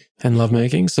intimacy and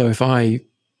lovemaking. So if I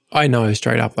know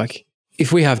straight up, like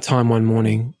if we have time one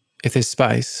morning, if there's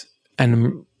space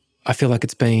and I feel like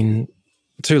it's been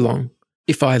too long,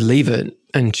 if I leave it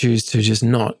and choose to just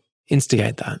not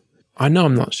instigate that, I know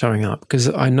I'm not showing up because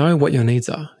I know what your needs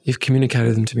are. You've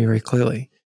communicated them to me very clearly.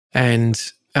 And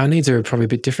our needs are probably a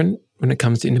bit different when it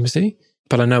comes to intimacy,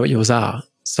 but I know what yours are.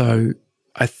 So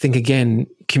I think, again,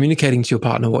 communicating to your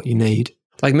partner what you need.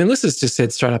 Like Melissa's just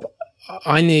said straight up,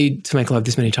 I need to make love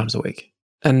this many times a week.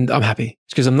 And I'm happy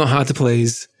because I'm not hard to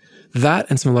please. That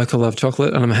and some local love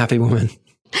chocolate and I'm a happy woman.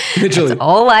 Literally. That's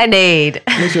all I need.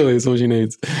 Literally, it's all she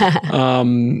needs.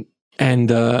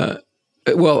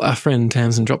 Well, our friend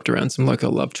Tamsin dropped around some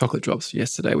local love chocolate drops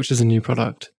yesterday, which is a new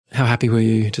product. How happy were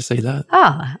you to see that?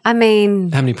 Oh, I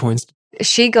mean... How many points?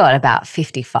 She got about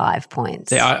 55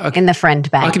 points in the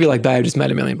friend bank. I could be like, babe, just made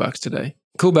 $1 million today.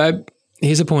 Cool, babe.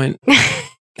 Here's a point.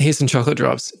 Here's some chocolate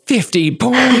drops. 50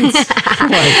 points.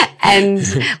 And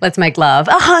let's make love.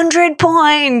 100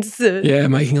 points. Yeah,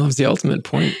 making love's the ultimate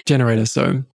point generator.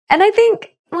 So, and I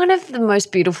think one of the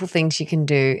most beautiful things you can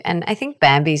do, and I think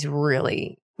Bambi's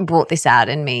really brought this out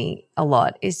in me a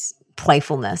lot, is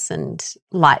playfulness and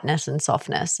lightness and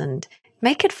softness and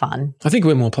make it fun. I think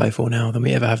we're more playful now than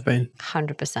we ever have been.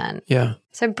 100%. Yeah.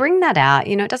 So bring that out.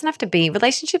 You know, it doesn't have to be,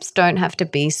 relationships don't have to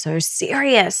be so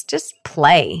serious. Just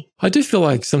play. I do feel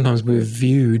like sometimes we're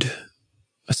viewed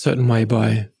a certain way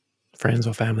by friends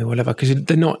or family, whatever, because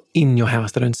they're not in your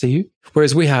house. They don't see you.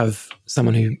 Whereas we have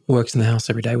someone who works in the house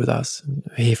every day with us,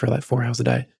 here for like 4 hours a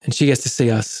day, and she gets to see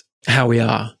us how we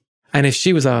are. And if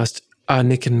she was asked, are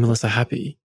Nick and Melissa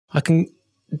happy? I can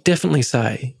definitely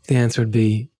say the answer would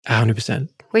be 100%.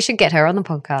 We should get her on the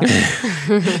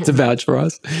podcast. To vouch for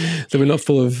us, that we're not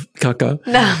full of caca.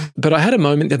 No. But I had a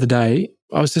moment the other day,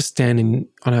 I was just standing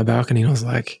on our balcony and I was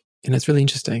like, and it's really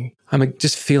interesting. I'm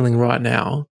just feeling right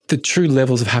now the true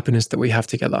levels of happiness that we have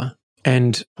together.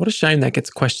 And what a shame that gets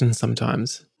questioned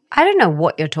sometimes. I don't know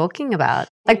what you're talking about.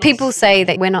 Like people say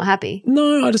that we're not happy.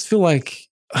 No, I feel like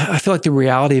the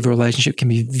reality of a relationship can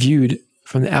be viewed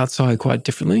from the outside quite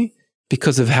differently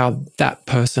because of how that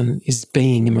person is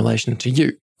being in relation to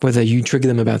you, whether you trigger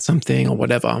them about something or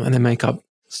whatever, and they make up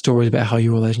stories about how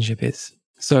your relationship is.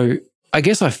 So I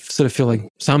guess I sort of feel like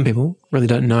some people really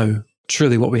don't know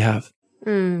truly what we have.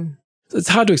 Mm. It's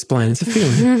hard to explain. It's a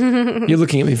feeling. You're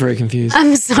looking at me very confused.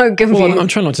 I'm so confused. Well, I'm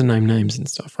trying not to name names and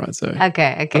stuff, right? So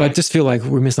Okay. But I just feel like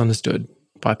we're misunderstood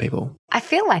by people. I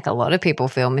feel like a lot of people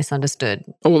feel misunderstood.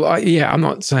 Oh, well, I'm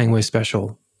not saying we're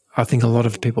special. I think a lot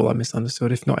of people are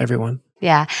misunderstood, if not everyone.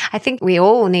 Yeah. I think we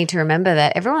all need to remember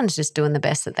that everyone's just doing the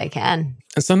best that they can.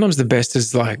 And sometimes the best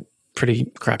is like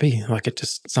pretty crappy. Like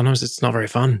sometimes it's not very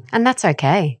fun. And that's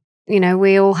okay. You know,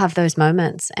 we all have those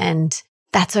moments and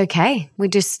that's okay. We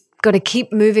just got to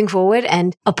keep moving forward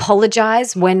and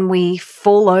apologize when we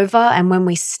fall over and when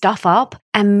we stuff up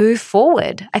and move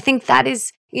forward. I think that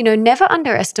is, you know, never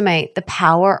underestimate the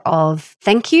power of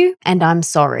thank you and I'm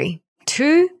sorry.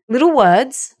 2 little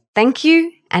words, thank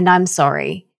you and I'm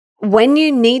sorry. When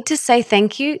you need to say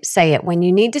thank you, say it. When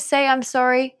you need to say I'm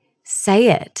sorry, say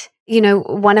it. You know,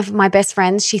 one of my best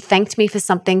friends, she thanked me for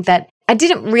something that I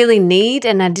didn't really need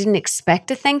and I didn't expect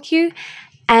a thank you.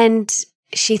 And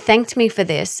she thanked me for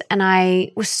this and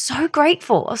I was so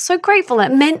grateful. I was so grateful. It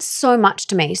meant so much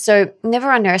to me. So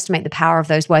never underestimate the power of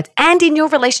those words. And in your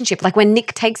relationship, like when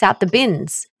Nick takes out the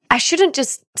bins, I shouldn't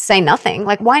just say nothing.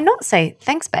 Like why not say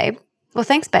thanks, babe? Or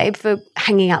thanks, babe, for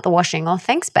hanging out the washing. Or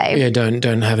thanks, babe. Yeah, don't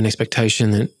have an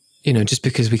expectation that, you know, just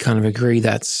because we kind of agree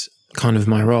that's kind of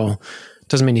my role.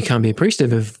 Doesn't mean you can't be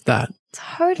appreciative of that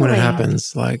Totally. when it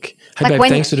happens. Like, hey, Like babe, when-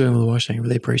 thanks for doing all the washing. I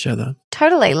really appreciate that.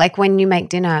 Totally. Like when you make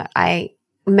dinner, I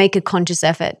make a conscious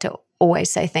effort to always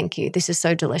say thank you. This is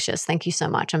so delicious. Thank you so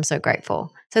much. I'm so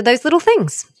grateful. So those little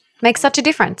things make such a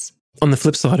difference. On the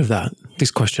flip side of that, this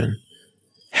question,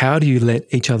 how do you let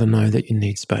each other know that you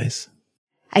need space?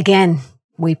 Again,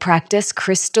 we practice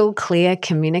crystal clear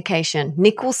communication.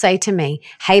 Nick will say to me,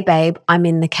 hey, babe, I'm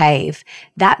in the cave.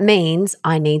 That means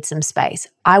I need some space.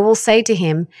 I will say to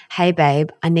him, hey, babe,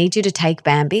 I need you to take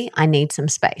Bambi. I need some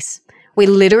space. We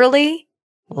literally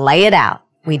lay it out.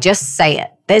 We just say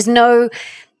it. There's no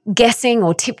guessing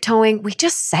or tiptoeing. We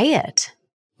just say it.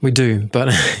 We do,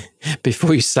 but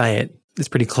before you say it, it's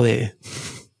pretty clear.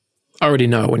 I already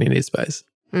know when you need space.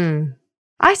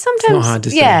 I sometimes, It's not hard to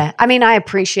say. yeah. I mean, I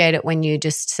appreciate it when you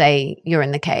just say you're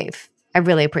in the cave. I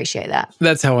really appreciate that.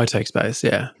 That's how I take space,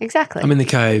 yeah. Exactly. I'm in the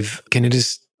cave. Can you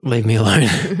just leave me alone?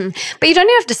 But you don't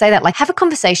even have to say that. Like, have a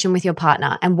conversation with your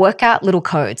partner and work out little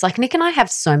codes. Like, Nick and I have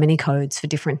so many codes for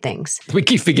different things. We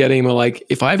keep forgetting. We're like,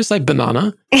 if I ever say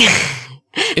banana,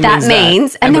 it That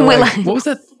means, and then we're like, what was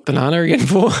that banana again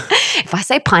for? if I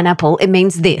say pineapple, it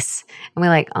means this. And we're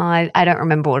like, oh, I don't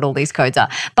remember what all these codes are.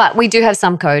 But we do have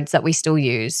some codes that we still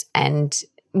use, and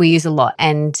we use a lot,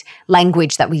 and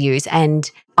language that we use. And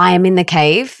I am in the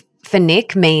cave for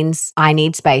Nick means I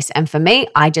need space. And for me,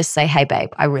 I just say, hey, babe,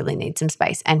 I really need some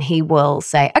space. And he will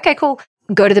say, okay, cool.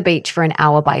 Go to the beach for an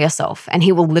hour by yourself. And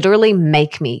he will literally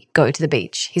make me go to the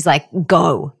beach. He's like,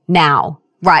 go now,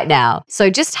 right now. So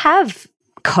just have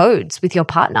codes with your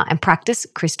partner and practice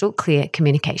crystal clear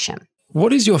communication.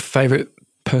 What is your favorite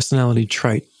personality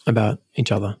trait about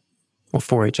each other or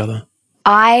for each other?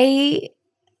 I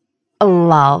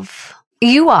love,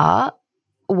 you are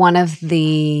one of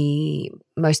the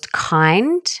most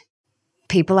kind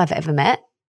people I've ever met.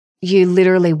 You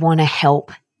literally want to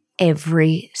help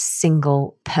every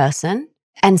single person.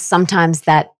 And sometimes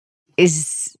that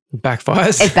is,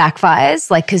 Backfires. it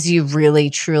backfires, like, because you really,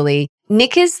 truly,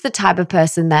 Nick is the type of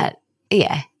person that,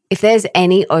 yeah, if there's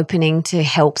any opening to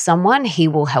help someone, he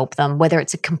will help them, whether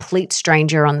it's a complete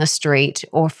stranger on the street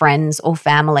or friends or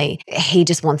family. He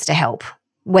just wants to help,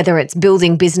 whether it's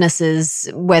building businesses,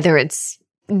 whether it's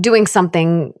doing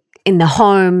something in the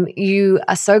home. You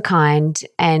are so kind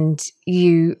and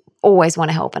you always want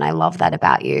to help, and I love that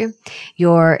about you.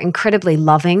 You're incredibly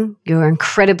loving, you're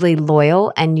incredibly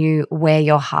loyal, and you wear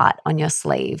your heart on your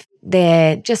sleeve.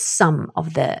 They're just some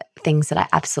of the things that I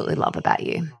absolutely love about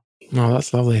you. Oh,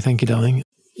 that's lovely. Thank you, darling.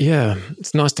 Yeah,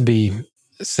 it's nice to be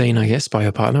seen, I guess, by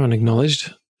your partner and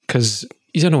acknowledged, because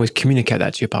you don't always communicate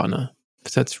that to your partner.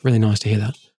 So it's really nice to hear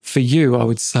that. For you, I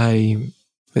would say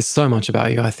there's so much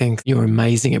about you. I think you're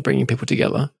amazing at bringing people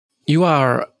together. You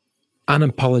are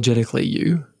unapologetically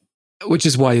you, which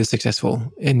is why you're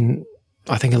successful. And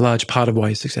I think a large part of why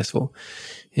you're successful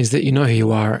is that you know who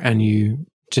you are and you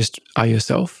just are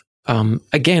yourself.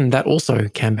 Again, that also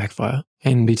can backfire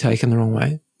and be taken the wrong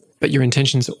way. But your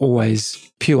intentions are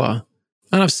always pure.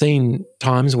 And I've seen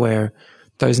times where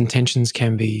those intentions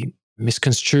can be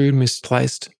misconstrued,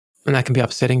 misplaced, and that can be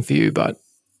upsetting for you. But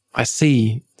I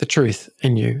see the truth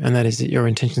in you, and that is that your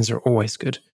intentions are always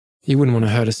good. You wouldn't want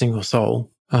to hurt a single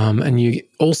soul. And you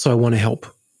also want to help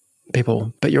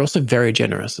people, but you're also very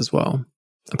generous as well.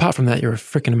 Apart from that, you're a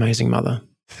freaking amazing mother.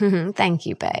 Thank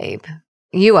you, babe.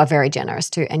 You are very generous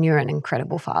too, and you're an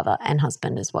incredible father and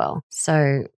husband as well.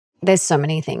 So there's so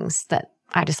many things that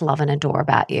I just love and adore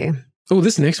about you. Oh,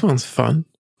 this next one's fun.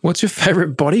 What's your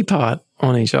favorite body part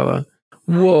on each other?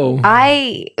 Whoa.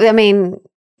 I mean,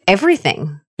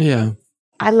 everything. Yeah.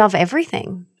 I love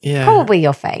everything. Yeah. Probably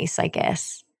your face, I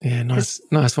guess. Yeah, nice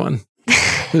one.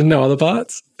 There's no other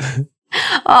parts?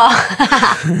 Oh.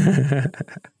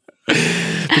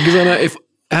 Because I know if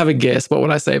I have a guess, what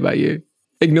would I say about you?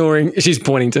 Ignoring, she's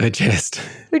pointing to her chest.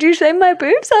 Would you say my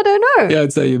boobs? I don't know. Yeah,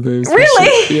 I'd say your boobs.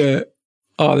 Really? Yeah.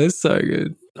 Oh, they're so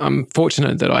good. I'm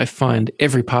fortunate that I find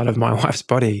every part of my wife's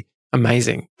body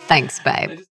amazing. Thanks,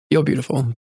 babe. You're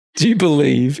beautiful. Do you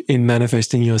believe in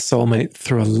manifesting your soulmate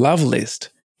through a love list?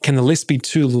 Can the list be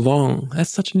too long? That's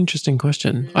such an interesting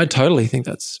question. I totally think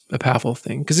that's a powerful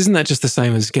thing, because isn't that just the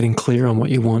same as getting clear on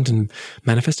what you want and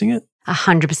manifesting it?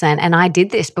 100%. And I did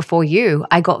this before you.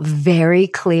 I got very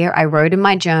clear. I wrote in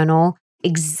my journal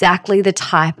exactly the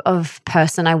type of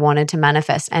person I wanted to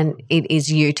manifest, and it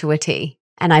is you to a T.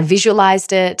 And I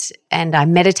visualized it and I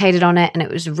meditated on it, and it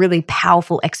was a really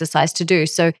powerful exercise to do.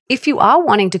 So if you are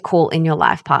wanting to call in your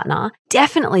life partner,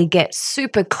 definitely get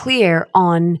super clear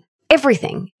on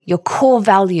everything, your core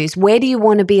values. Where do you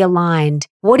want to be aligned?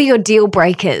 What are your deal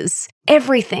breakers?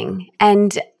 everything.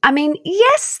 And I mean,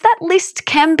 yes, that list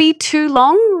can be too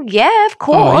long. Yeah, of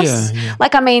course. Yeah.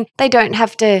 Like, I mean, they don't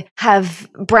have to have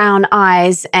brown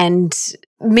eyes and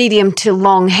medium to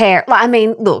long hair. Like, I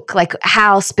mean, look, like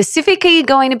how specific are you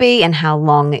going to be and how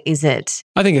long is it?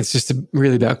 I think it's just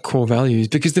really about core values,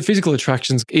 because the physical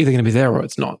attraction's either going to be there or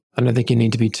it's not. I don't think you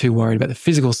need to be too worried about the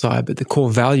physical side, but the core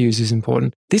values is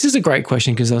important. This is a great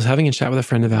question because I was having a chat with a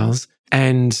friend of ours,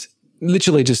 and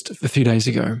literally just a few days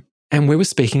ago, and we were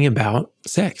speaking about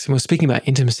sex, and we were speaking about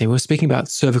intimacy. We were speaking about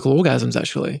cervical orgasms,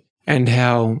 actually, and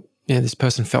how this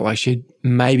person felt like she'd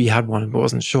maybe had one but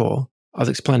wasn't sure. I was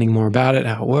explaining more about it,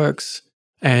 how it works.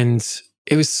 And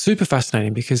it was super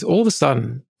fascinating because all of a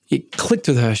sudden it clicked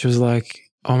with her. She was like,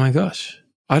 oh my gosh,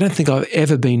 I don't think I've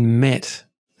ever been met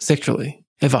sexually,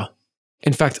 ever.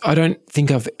 In fact, I don't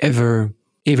think I've ever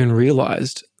even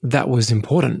realized that was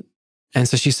important. And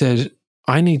so she said,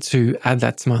 I need to add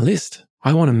that to my list.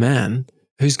 I want a man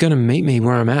who's going to meet me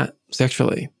where I'm at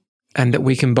sexually, and that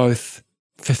we can both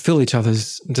fulfill each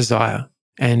other's desire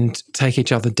and take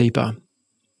each other deeper.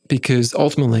 Because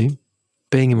ultimately,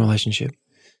 being in a relationship,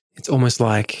 it's almost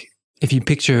like if you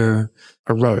picture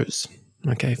a rose,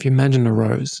 okay, if you imagine a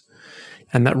rose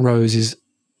and that rose is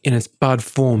in its bud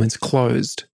form, it's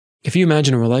closed. If you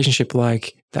imagine a relationship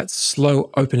like that slow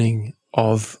opening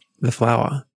of the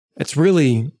flower, it's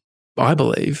really, I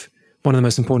believe, one of the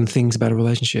most important things about a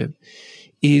relationship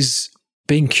is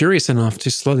being curious enough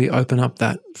to slowly open up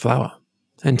that flower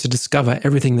and to discover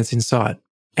everything that's inside.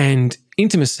 And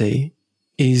intimacy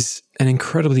is an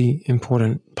incredibly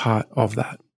important part of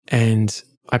that. And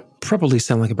I probably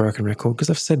sound like a broken record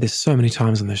because I've said this so many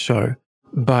times on the show,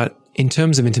 but in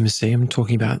terms of intimacy, I'm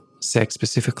talking about sex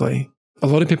specifically. A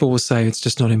lot of people will say it's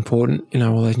just not important in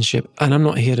our relationship, and I'm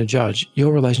not here to judge.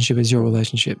 Your relationship is your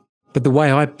relationship. But the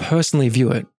way I personally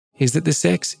view it is that the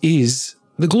sex is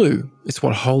the glue. It's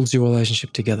what holds your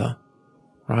relationship together,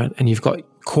 right? And you've got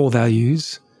core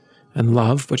values and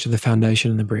love, which are the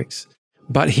foundation and the bricks.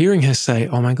 But hearing her say,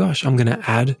 oh my gosh, I'm going to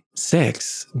add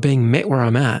sex, being met where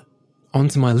I'm at,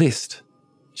 onto my list.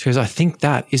 She goes, I think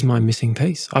that is my missing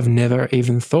piece. I've never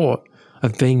even thought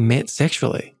of being met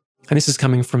sexually. And this is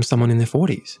coming from someone in their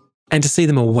 40s. And to see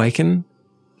them awaken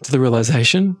to the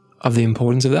realization of the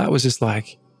importance of that was just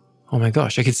like, oh my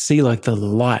gosh, I could see like the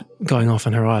light going off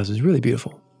in her eyes. It was really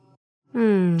beautiful.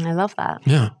 I love that.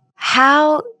 Yeah.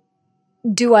 How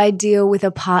do I deal with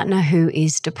a partner who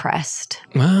is depressed?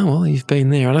 Well, you've been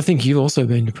there. And I think you've also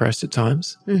been depressed at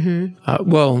times. Mm-hmm.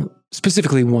 Well,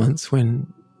 specifically once when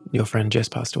your friend Jess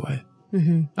passed away.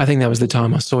 Mm-hmm. I think that was the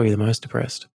time I saw you the most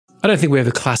depressed. I don't think we ever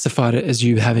classified it as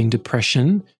you having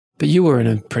depression, but you were in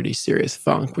a pretty serious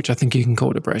funk, which I think you can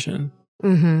call depression.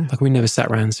 Mm-hmm. Like we never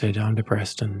sat around and said, I'm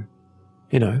depressed and,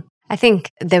 I think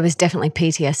there was definitely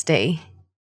PTSD.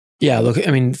 Yeah, look,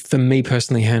 I mean, for me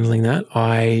personally handling that,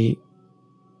 I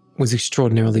was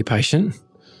extraordinarily patient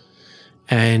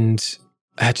and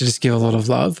I had to just give a lot of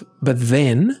love. But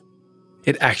then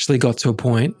it actually got to a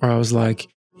point where I was like,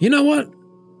 you know what?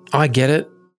 I get it,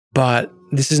 but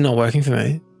this is not working for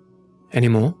me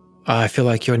anymore. I feel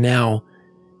like you're now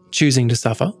choosing to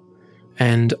suffer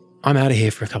and I'm out of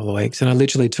here for a couple of weeks. And I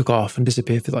literally took off and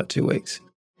disappeared for like 2 weeks.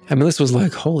 And Melissa was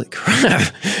like, holy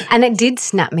crap. And it did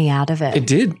snap me out of it. It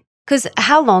did. Because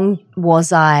how long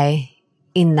was I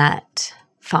in that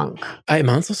funk? 8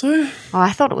 months or so? Oh,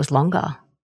 I thought it was longer.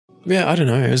 Yeah, I don't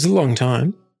know. It was a long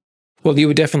time. Well, you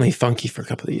were definitely funky for a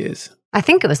couple of years. I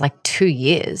think it was like 2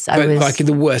 years. But like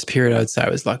the worst period I'd say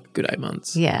was like a good 8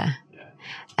 months. Yeah.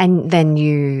 And then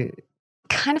you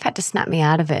kind of had to snap me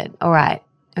out of it. All right.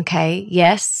 Okay.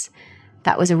 Yes,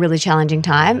 that was a really challenging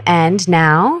time. And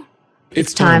now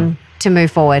it's time to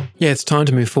move forward. Yeah, it's time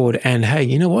to move forward. And hey,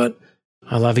 you know what?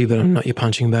 I love you, but I'm not your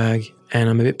punching bag and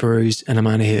I'm a bit bruised and I'm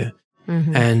out of here.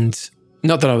 Mm-hmm. And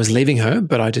not that I was leaving her,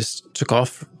 but I just took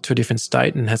off to a different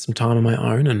state and had some time on my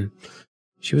own. And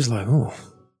she was like, oh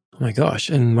my gosh.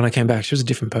 And when I came back, she was a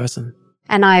different person.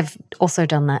 And I've also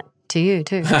done that to you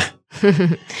too.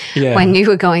 Yeah. When you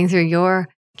were going through your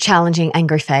challenging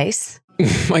angry phase.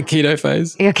 My keto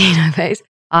phase. Your keto phase.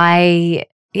 I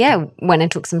went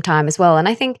and took some time as well. And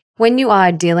I think when you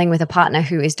are dealing with a partner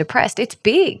who is depressed, it's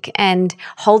big. And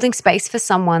holding space for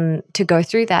someone to go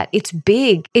through that, it's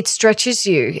big. It stretches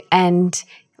you. And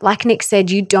like Nick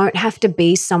said, you don't have to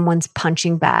be someone's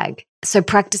punching bag. So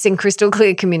practicing crystal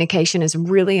clear communication is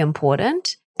really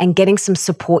important. And getting some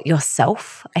support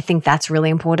yourself, I think that's really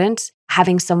important.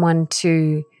 Having someone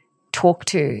to talk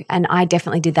to. And I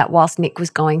definitely did that whilst Nick was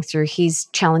going through his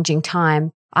challenging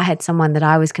time. I had someone that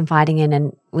I was confiding in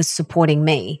and was supporting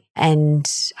me and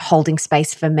holding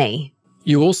space for me.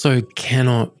 You also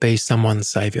cannot be someone's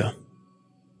savior.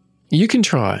 You can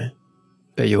try,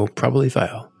 but you'll probably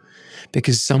fail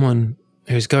because someone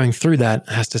who's going through that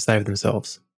has to save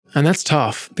themselves. And that's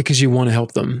tough because you want to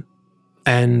help them.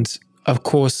 And of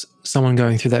course, someone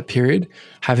going through that period,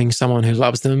 having someone who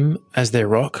loves them as their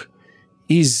rock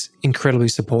is incredibly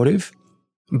supportive,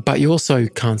 but you also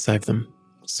can't save them.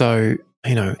 So,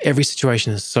 every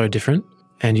situation is so different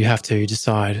and you have to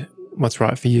decide what's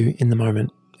right for you in the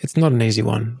moment. It's not an easy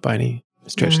one by any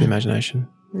stretch of the imagination.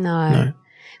 No.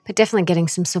 But definitely getting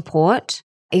some support,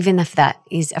 even if that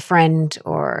is a friend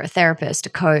or a therapist, a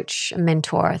coach, a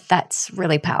mentor, that's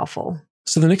really powerful.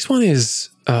 So the next one is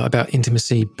about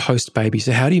intimacy post-baby.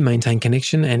 So how do you maintain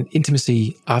connection and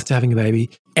intimacy after having a baby?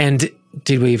 And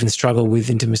did we even struggle with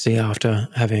intimacy after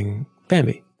having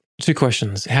Bambi? 2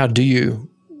 questions. How do you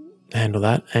handle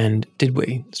that? And did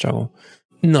we struggle?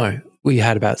 No, we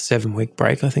had about 7-week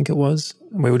break, I think it was.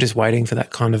 We were just waiting for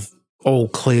that kind of all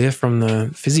clear from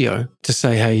the physio to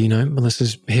say, hey,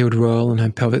 Melissa's healed well and her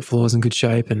pelvic floor is in good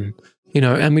shape. And,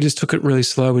 and we just took it really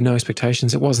slow with no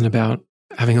expectations. It wasn't about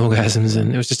having orgasms,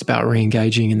 and it was just about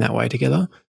re-engaging in that way together.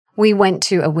 We went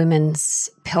to a women's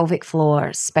pelvic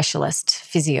floor specialist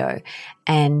physio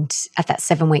and at that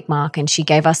 7-week mark, and she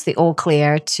gave us the all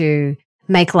clear to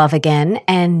make love again.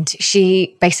 And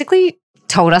she basically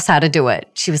told us how to do it.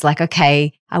 She was like,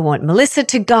 okay, I want Melissa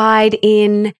to guide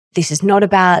in. This is not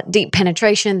about deep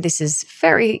penetration. This is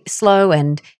very slow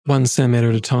and 1 centimeter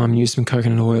at a time, use some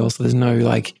coconut oil. So there's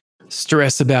no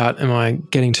stress about, am I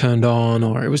getting turned on?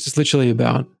 Or it was just literally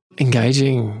about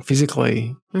engaging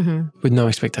physically with no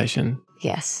expectation.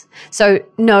 Yes. So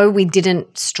no, we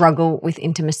didn't struggle with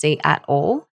intimacy at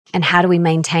all. And how do we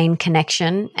maintain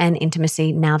connection and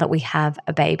intimacy now that we have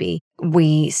a baby?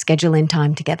 We schedule in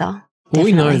time together. Well,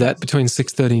 we know that between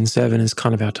 6:30 and 7 is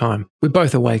kind of our time. We're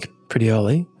both awake pretty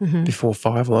early, before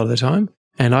 5 a lot of the time.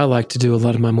 And I like to do a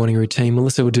lot of my morning routine.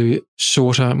 Melissa will do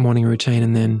shorter morning routine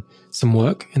and then some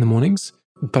work in the mornings.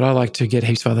 But I like to get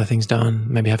heaps of other things done,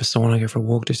 maybe have a sauna, go for a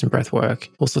walk, do some breath work,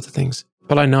 all sorts of things.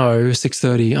 But I know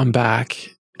 6:30, I'm back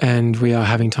and we are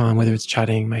having time, whether it's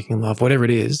chatting, making love, whatever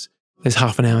it is. There's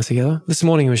half an hour together. This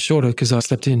morning it was shorter because I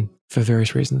slept in for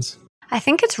various reasons. I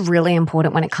think it's really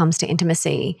important when it comes to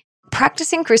intimacy,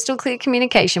 practicing crystal clear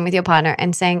communication with your partner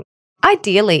and saying,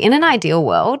 ideally, in an ideal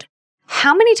world,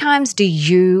 how many times do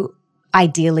you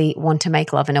ideally want to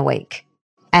make love in a week?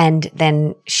 And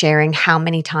then sharing how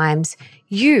many times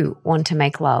you want to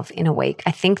make love in a week.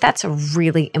 I think that's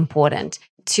really important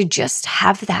to just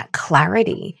have that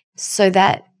clarity so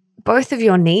that both of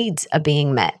your needs are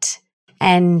being met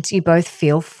and you both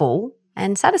feel full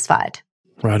and satisfied.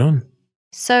 Right on.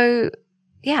 So,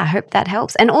 yeah, I hope that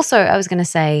helps. And also, I was going to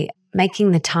say,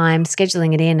 making the time,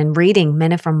 scheduling it in and reading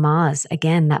Men Are From Mars,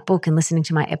 again, that book, and listening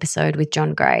to my episode with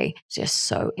John Gray, is just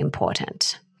so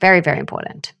important. Very, very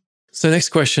important. So next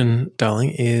question,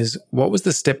 darling, is what was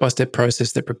the step-by-step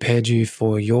process that prepared you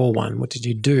for your one? What did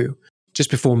you do?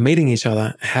 Just before meeting each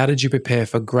other, how did you prepare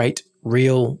for great,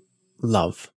 real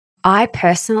love? I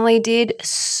personally did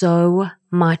so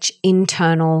much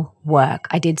internal work.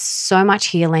 I did so much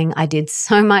healing. I did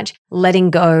so much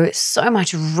letting go, so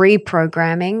much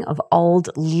reprogramming of old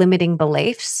limiting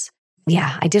beliefs.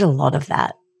 Yeah, I did a lot of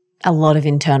that, a lot of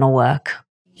internal work.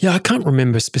 Yeah, I can't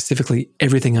remember specifically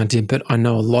everything I did, but I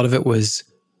know a lot of it was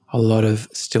a lot of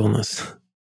stillness,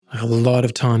 a lot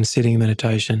of time sitting in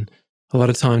meditation, a lot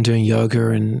of time doing yoga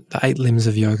and the 8 limbs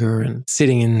of yoga and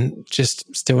sitting in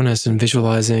just stillness and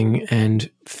visualizing and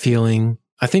feeling.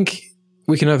 I think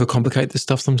we can overcomplicate this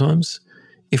stuff sometimes.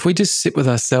 If we just sit with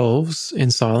ourselves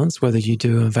in silence, whether you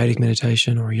do a Vedic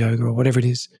meditation or yoga or whatever it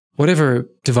is, whatever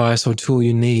device or tool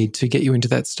you need to get you into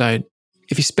that state,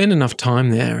 if you spend enough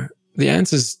time there, the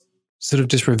answers sort of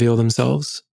just reveal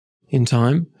themselves in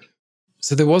time.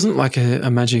 So there wasn't like a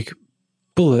magic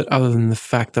bullet other than the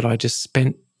fact that I just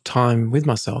spent time with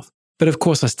myself. But of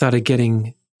course, I started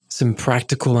getting some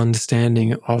practical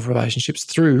understanding of relationships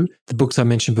through the books I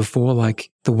mentioned before, like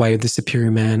The Way of the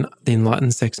Superior Man, The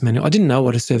Enlightened Sex Manual. I didn't know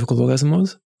what a cervical orgasm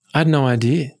was. I had no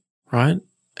idea, right?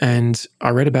 And I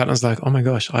read about it and I was like, oh my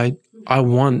gosh, I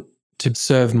want to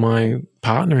serve my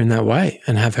partner in that way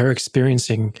and have her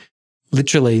experiencing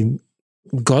literally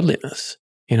godliness,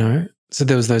 So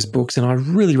there was those books, and I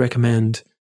really recommend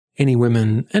any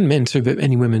women, and men too, but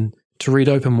any women, to read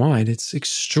Open Wide. It's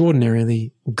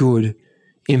extraordinarily good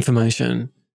information,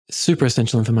 super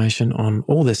essential information on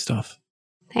all this stuff.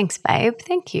 Thanks, babe.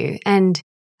 Thank you. And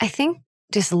I think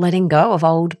just letting go of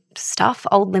old stuff,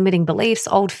 old limiting beliefs,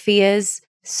 old fears,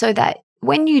 so that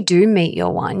when you do meet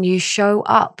your one, you show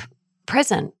up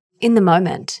present in the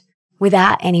moment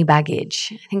without any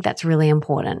baggage. I think that's really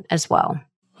important as well.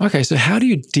 Okay, so how do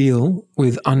you deal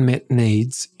with unmet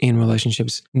needs in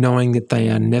relationships, knowing that they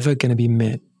are never going to be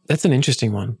met? That's an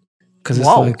interesting one. Because it's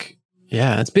like,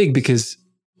 yeah, it's big because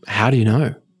how do you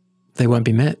know they won't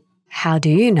be met? How do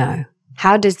you know?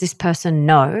 How does this person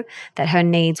know that her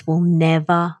needs will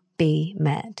never be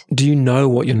met? Do you know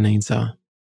what your needs are?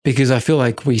 Because I feel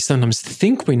like we sometimes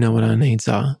think we know what our needs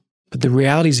are, but the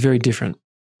reality is very different.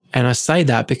 And I say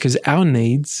that because our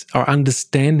needs, our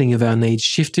understanding of our needs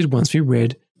shifted once we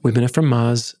read Women Are From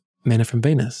Mars, Men Are From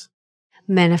Venus.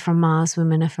 Men are from Mars,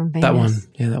 women are from Venus. That one.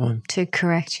 Yeah, that one. To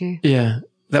correct you. Yeah,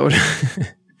 that would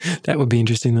that would be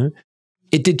interesting though.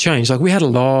 It did change. Like we had a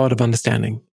lot of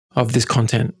understanding of this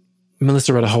content.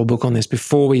 Melissa wrote a whole book on this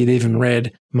before we had even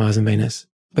read Mars and Venus.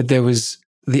 But there was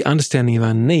the understanding of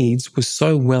our needs was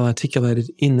so well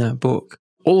articulated in that book.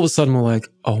 All of a sudden we're like,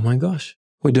 oh my gosh,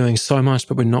 we're doing so much,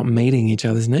 but we're not meeting each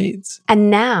other's needs. And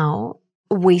now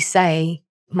we say,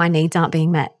 my needs aren't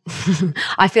being met.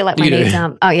 I feel like my needs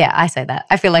aren't. Oh, yeah, I say that.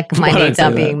 I feel like my needs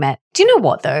aren't being met. Do you know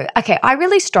what, though? Okay, I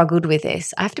really struggled with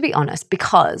this. I have to be honest,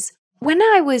 because when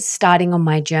I was starting on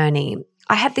my journey,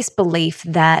 I had this belief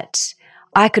that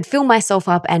I could fill myself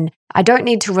up and I don't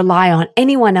need to rely on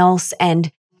anyone else, and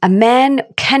a man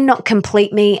cannot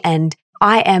complete me, and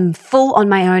I am full on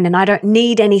my own and I don't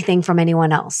need anything from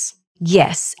anyone else.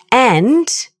 Yes, and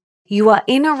you are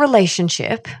in a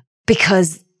relationship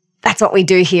because that's what we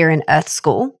do here in Earth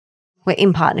School. We're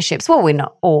in partnerships. Well, we're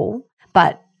not all,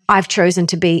 but I've chosen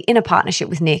to be in a partnership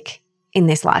with Nick in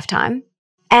this lifetime.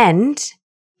 And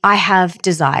I have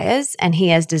desires and he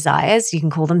has desires. You can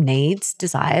call them needs,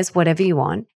 desires, whatever you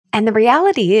want. And the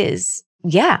reality is,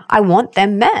 yeah, I want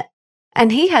them met.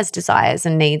 And he has desires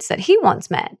and needs that he wants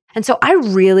met. And so I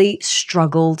really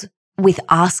struggled with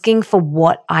asking for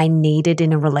what I needed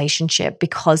in a relationship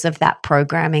because of that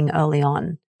programming early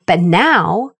on. But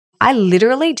now I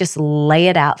literally just lay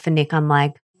it out for Nick. I'm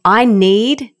like, I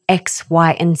need X,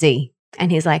 Y, and Z.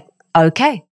 And he's like,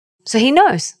 okay. So he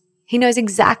knows. He knows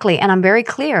exactly. And I'm very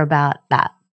clear about that.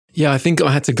 Yeah, I think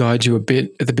I had to guide you a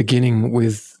bit at the beginning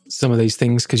with some of these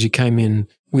things because you came in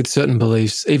with certain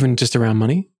beliefs, even just around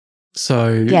money.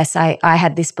 So yes, I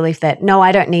had this belief that, no,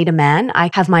 I don't need a man.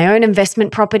 I have my own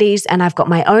investment properties and I've got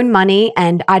my own money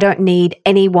and I don't need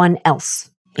anyone else.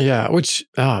 Yeah, which,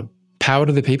 power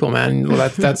to the people, man. Well,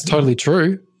 that's totally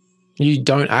true. You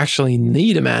don't actually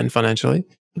need a man financially.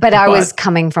 But I was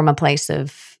coming from a place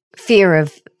of fear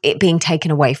of it being taken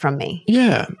away from me.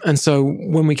 Yeah. And so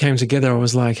when we came together, I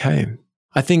was like, hey,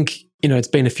 I think, it's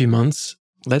been a few months.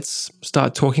 Let's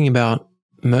start talking about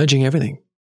merging everything.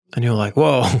 And you're like,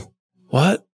 whoa,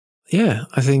 what? Yeah,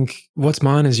 I think what's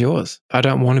mine is yours. I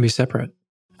don't want to be separate.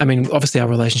 I mean, obviously our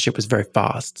relationship was very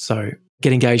fast. So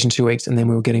get engaged in 2 weeks and then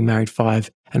we were getting married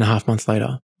 5.5 months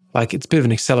later. Like it's a bit of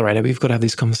an accelerator. We've got to have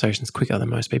these conversations quicker than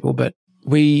most people. But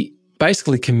we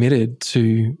basically committed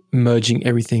to merging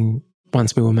everything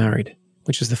once we were married,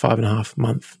 which was the 5.5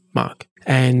 month mark.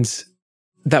 And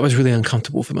that was really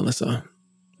uncomfortable for Melissa,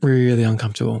 really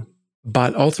uncomfortable.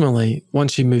 But ultimately,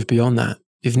 once you move beyond that,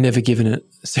 you've never given it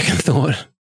a second thought.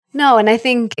 No, and I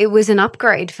think it was an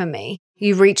upgrade for me.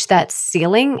 You reach that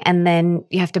ceiling and then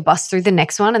you have to bust through the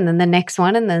next one and then the next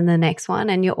one and then the next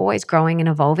one, and you're always growing and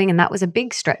evolving, and that was a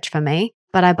big stretch for me,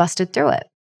 but I busted through it.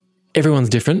 Everyone's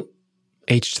different,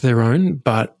 each to their own,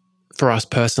 but for us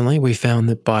personally, we found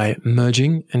that by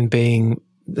merging and being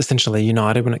essentially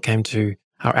united when it came to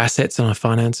our assets and our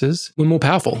finances, we're more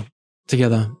powerful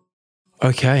together.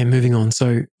 Okay, moving on.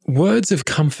 So words of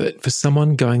comfort for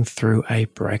someone going through a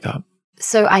breakup.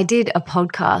 So I did a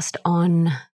podcast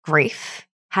on grief,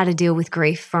 how to deal with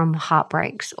grief from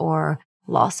heartbreaks or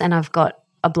loss. And I've got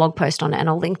a blog post on it and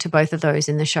I'll link to both of those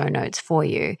in the show notes for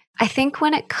you. I think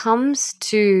when it comes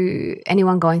to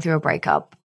anyone going through a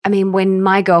breakup, I mean, when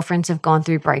my girlfriends have gone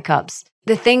through breakups,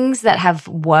 the things that have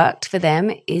worked for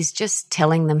them is just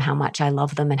telling them how much I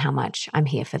love them and how much I'm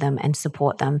here for them and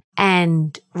support them.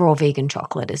 And raw vegan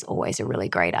chocolate is always a really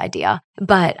great idea.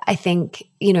 But I think,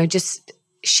 just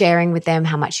sharing with them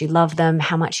how much you love them,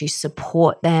 how much you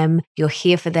support them, you're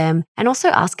here for them, and also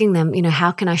asking them,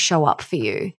 how can I show up for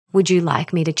you? Would you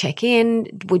like me to check in?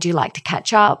 Would you like to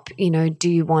catch up? Do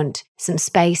you want some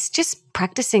space? Just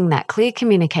practicing that clear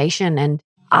communication and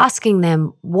asking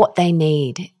them what they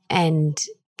need and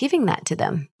giving that to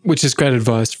them. Which is great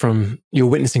advice from you're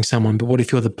witnessing someone, but what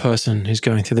if you're the person who's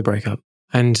going through the breakup?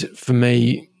 And for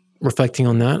me, reflecting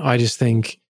on that, I just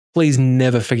think, please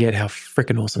never forget how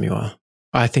freaking awesome you are.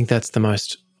 I think that's the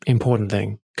most important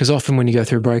thing. Because often when you go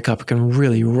through a breakup, it can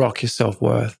really rock your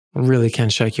self-worth, really can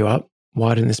shake you up.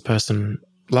 Why didn't this person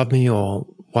love me? Or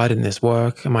why didn't this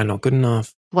work? Am I not good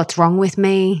enough? What's wrong with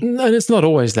me? And it's not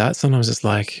always that. Sometimes it's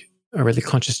like a really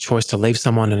conscious choice to leave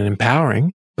someone and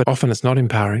empowering, but often it's not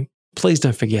empowering. Please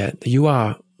don't forget that you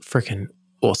are freaking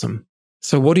awesome.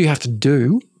 So what do you have to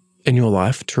do in your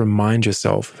life to remind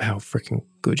yourself of how freaking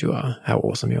good you are, how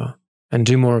awesome you are, and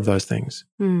do more of those things?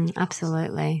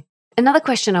 Absolutely. Another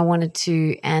question I wanted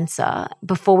to answer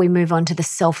before we move on to the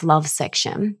self-love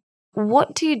section.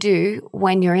 What do you do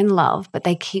when you're in love, but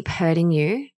they keep hurting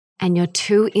you and you're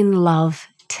too in love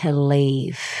to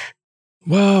leave?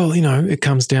 Well, it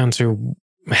comes down to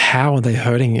how are they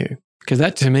hurting you? Because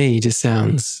that to me just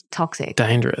sounds toxic,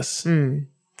 dangerous.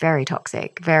 Very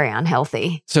toxic, very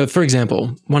unhealthy. So, for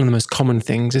example, one of the most common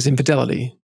things is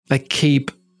infidelity. They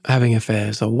keep having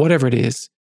affairs or whatever it is.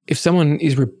 If someone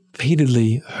is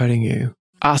repeatedly hurting you,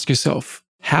 ask yourself,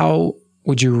 how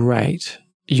would you rate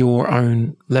your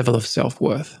own level of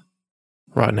self-worth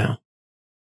right now?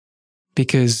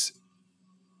 Because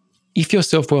if your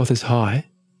self-worth is high,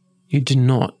 you do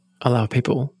not allow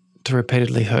people to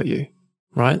repeatedly hurt you,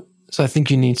 right? So I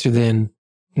think you need to then,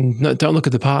 don't look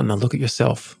at the partner, look at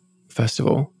yourself, first of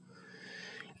all.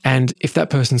 And if that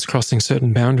person's crossing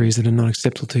certain boundaries that are not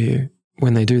acceptable to you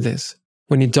when they do this,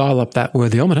 when you dial up that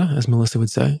worthyometer, as Melissa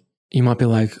would say, you might be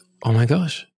like, oh my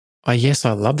gosh, yes,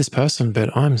 I love this person,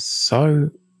 but I'm so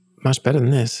much better than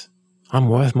this. I'm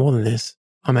worth more than this.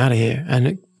 I'm out of here. And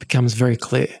it becomes very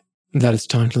clear that it's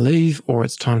time to leave, or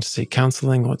it's time to seek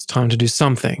counseling, or it's time to do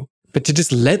something. But to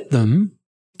just let them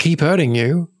keep hurting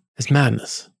you is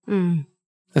madness.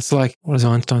 It's like, what does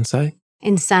Einstein say?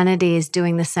 Insanity is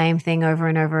doing the same thing over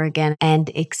and over again and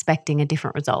expecting a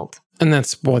different result. And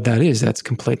that's what that is. That's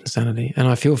complete insanity. And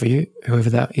I feel for you, whoever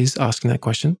that is asking that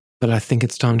question. But I think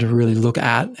it's time to really look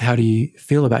at, how do you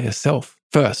feel about yourself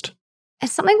first? And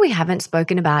something we haven't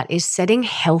spoken about is setting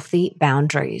healthy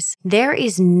boundaries. There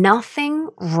is nothing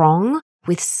wrong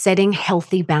with setting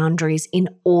healthy boundaries in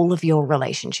all of your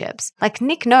relationships. Like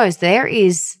Nick knows there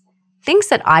is things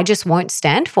that I just won't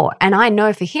stand for. And I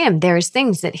know for him, there is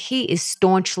things that he is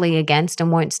staunchly against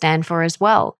and won't stand for as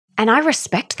well. And I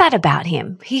respect that about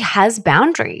him. He has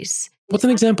boundaries. What's an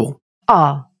example?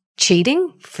 Oh,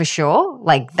 cheating for sure.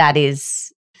 Like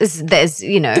there's.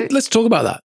 Let's talk about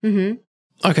that.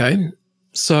 Mm-hmm. Okay.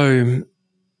 So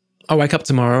I wake up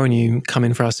tomorrow and you come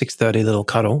in for our 6:30 little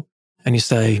cuddle and you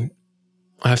say,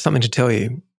 I have something to tell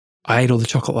you. I ate all the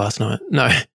chocolate last night. No,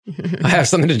 I have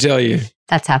something to tell you.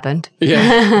 That's happened.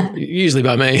 Yeah, usually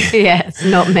by me. Yeah, it's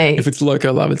not me. If it's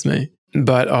loco love, it's me.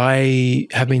 But I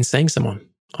have been seeing someone.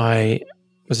 I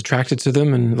was attracted to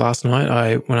them, and last night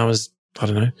I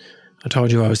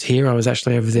told you I was here, I was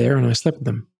actually over there, and I slept with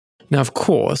them. Now, of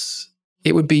course,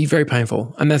 it would be very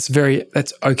painful, and that's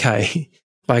okay.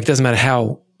 Like, it doesn't matter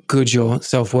how good your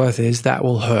self-worth is, that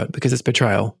will hurt because it's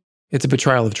betrayal. It's a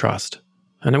betrayal of trust,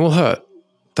 and it will hurt.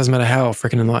 Doesn't matter how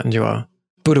freaking enlightened you are.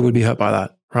 Buddha would be hurt by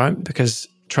that, right? Because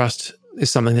trust is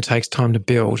something that takes time to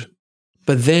build.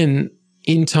 But then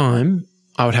in time,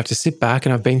 I would have to sit back,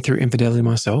 and I've been through infidelity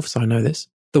myself, so I know this.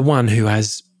 The one who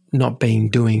has not been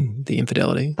doing the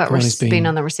infidelity. But been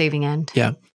on the receiving end.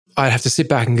 Yeah. I'd have to sit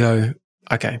back and go,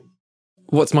 okay,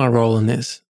 what's my role in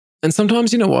this? And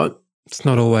sometimes, you know what? It's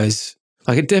not always,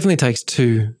 like, it definitely takes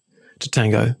two to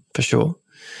tango, for sure.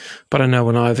 But I know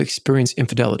when I've experienced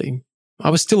infidelity, I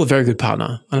was still a very good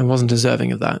partner, and I wasn't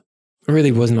deserving of that. I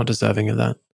really was not deserving of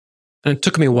that. And it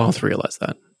took me a while to realize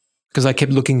that, because I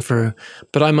kept looking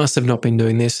but I must have not been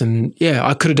doing this. And yeah,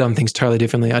 I could have done things totally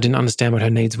differently. I didn't understand what her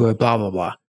needs were, blah, blah,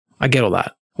 blah. I get all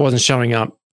that. I wasn't showing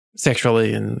up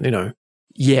sexually and,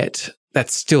 yet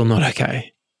that's still not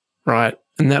okay, right?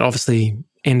 And that obviously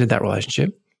ended that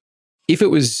relationship. If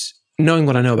it was knowing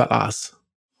what I know about us,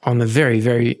 on the very,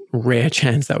 very rare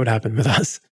chance that would happen with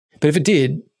us. But if it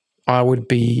did, I would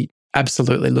be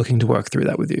absolutely looking to work through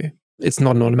that with you. It's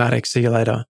not an automatic, see you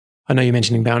later. I know you're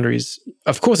mentioning boundaries.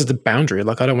 Of course, it's a boundary.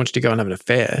 Like, I don't want you to go and have an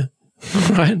affair,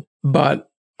 right? But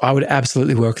I would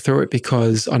absolutely work through it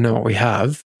because I know what we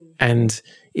have, and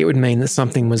it would mean that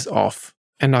something was off,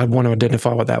 and I'd want to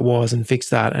identify what that was and fix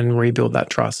that and rebuild that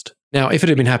trust. Now, if it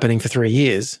had been happening for 3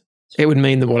 years, it would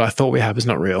mean that what I thought we have is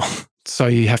not real. So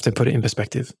you have to put it in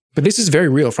perspective. But this is very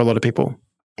real for a lot of people.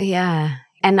 Yeah.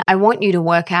 And I want you to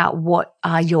work out, what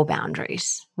are your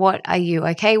boundaries? What are you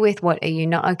okay with? What are you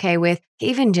not okay with?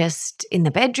 Even just in the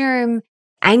bedroom,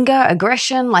 anger,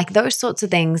 aggression, like those sorts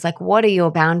of things. Like, what are your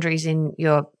boundaries in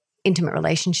your intimate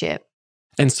relationship?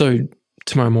 And so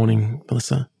tomorrow morning,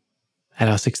 Melissa, at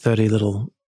our 6:30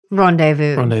 little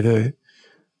rendezvous,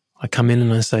 I come in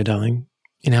and I say, darling,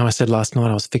 I said last night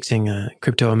I was fixing a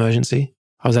crypto emergency.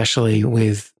 I was actually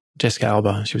with Jessica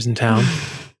Alba. She was in town.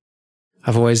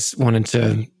 I've always wanted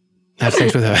to have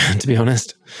sex with her, to be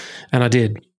honest. And I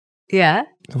did. Yeah.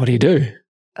 What do you do?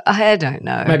 I don't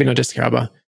know. Maybe not just Scrubber,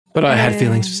 but I had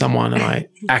feelings for someone and I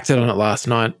acted on it last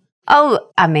night. Oh,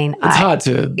 I mean, It's hard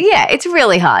to yeah, it's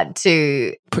really hard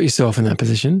to put yourself in that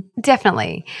position.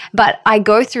 definitely. But I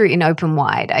go through in Open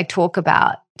Wide, I talk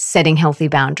about setting healthy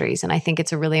boundaries. And I think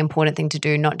it's a really important thing to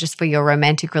do, not just for your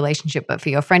romantic relationship, but for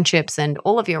your friendships and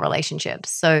all of your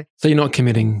relationships. So you're not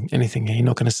committing anything here. You're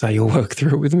not going to say you'll work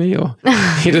through it with me, or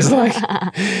he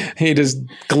just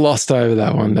glossed over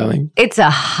that one, darling. It's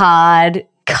a hard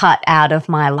cut out of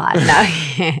my life.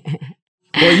 No.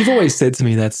 Well, you've always said to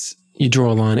me you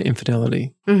draw a line at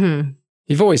infidelity. Mm-hmm.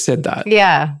 You've always said that.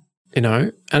 Yeah. You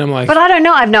know, and I'm like, but I don't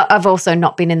know. I've also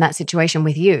not been in that situation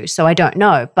with you, so I don't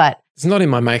know. But it's not in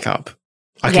my makeup.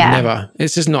 I can never.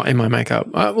 It's just not in my makeup.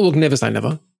 Look, never say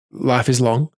never. Life is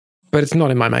long, but it's not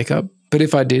in my makeup. But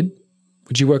if I did,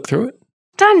 would you work through it?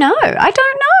 Don't know. I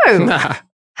don't know. Nah.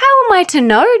 How am I to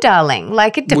know, darling?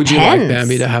 Like, it depends. Would you like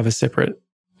Bambi to have his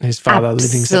father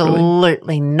living separately?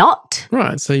 Absolutely not.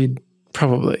 Right. So you'd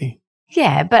probably.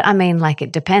 Yeah, but I mean, like,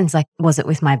 it depends. Like, was it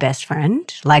with my best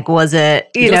friend? Like, was it,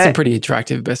 You've got some pretty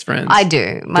attractive best friends. I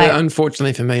do.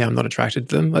 Unfortunately for me, I'm not attracted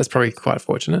to them. That's probably quite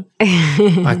fortunate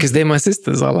because they're my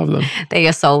sisters. I love them. They're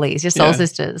your soulies, your soul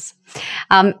sisters.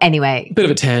 Anyway. Bit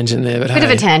of a tangent there, but bit of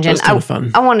a tangent. It was kind of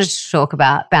fun. I wanted to talk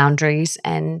about boundaries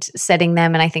and setting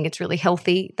them, and I think it's really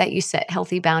healthy that you set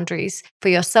healthy boundaries for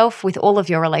yourself with all of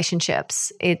your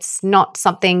relationships. It's not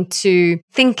something to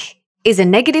think is a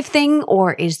negative thing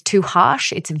or is too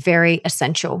harsh. It's very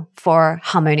essential for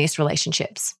harmonious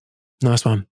relationships. Nice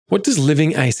one. What does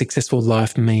living a successful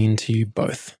life mean to you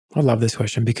both? I love this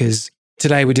question because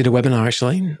today we did a webinar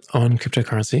actually on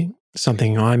cryptocurrency,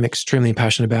 something I'm extremely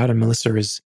passionate about and Melissa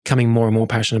is becoming more and more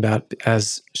passionate about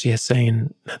as she has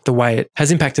seen the way it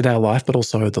has impacted our life, but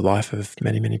also the life of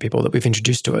many, many people that we've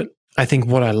introduced to it. I think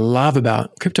what I love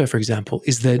about crypto, for example,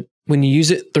 is that when you use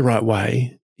it the right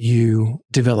way, you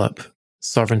develop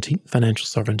sovereignty, financial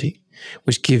sovereignty,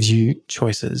 which gives you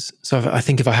choices. So I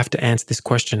think if I have to answer this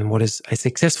question, what does a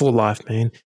successful life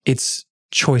mean? It's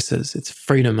choices, it's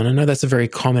freedom. And I know that's a very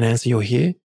common answer you'll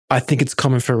hear. I think it's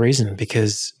common for a reason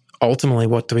because ultimately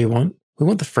what do we want? We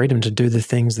want the freedom to do the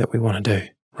things that we want to do,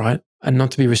 right? And not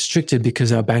to be restricted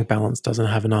because our bank balance doesn't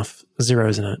have enough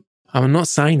zeros in it. I'm not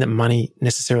saying that money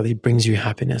necessarily brings you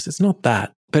happiness. It's not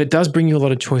that, but it does bring you a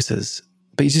lot of choices.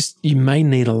 But you may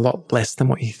need a lot less than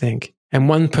what you think. And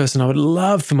one person I would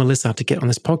love for Melissa to get on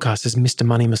this podcast is Mr.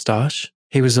 Money Mustache.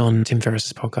 He was on Tim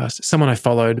Ferriss's podcast, someone I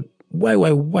followed way,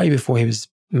 way, way before he was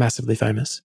massively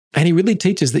famous. And he really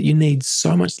teaches that you need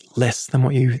so much less than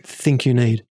what you think you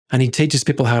need. And he teaches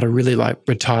people how to really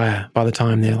retire by the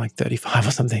time they're 35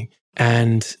 or something.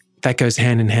 And that goes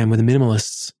hand in hand with the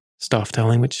minimalists stuff,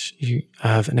 darling, which you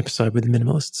have an episode with the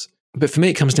minimalists. But for me,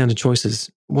 it comes down to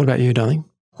choices. What about you, darling?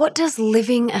 What does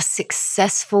living a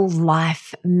successful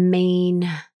life mean?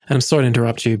 And I'm sorry to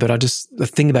interrupt you, but the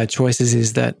thing about choices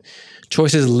is that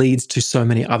choices leads to so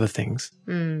many other things.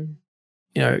 Mm.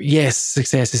 You know, yes,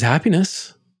 success is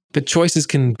happiness, but choices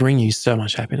can bring you so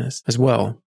much happiness as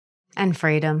well. And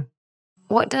freedom.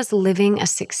 What does living a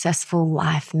successful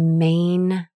life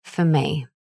mean for me?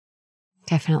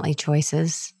 Definitely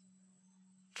choices.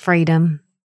 Freedom.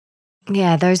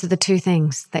 Yeah, those are the two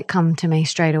things that come to me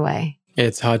straight away. Yeah,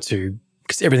 it's hard to,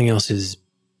 because everything else is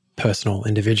personal,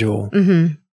 individual.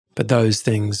 Mm-hmm. But those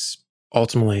things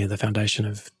ultimately are the foundation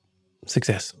of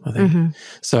success, I think. Mm-hmm.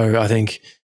 So I think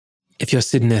if you're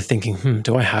sitting there thinking,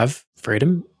 do I have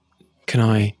freedom? Can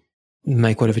I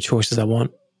make whatever choices I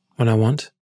want when I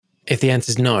want? If the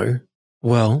answer is no,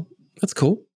 well, that's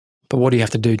cool. But what do you have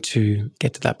to do to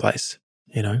get to that place?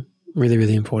 You know, really,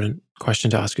 really important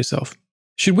question to ask yourself.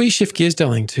 Should we shift gears,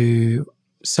 darling, to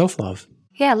self-love?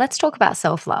 Yeah, let's talk about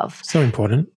self-love. So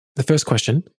important. The first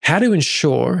question, how to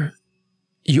ensure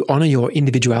you honor your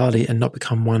individuality and not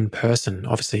become one person?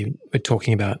 Obviously, we're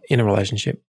talking about in a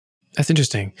relationship. That's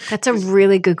interesting. That's a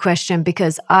really good question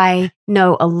because I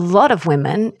know a lot of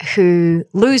women who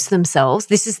lose themselves.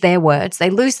 This is their words. They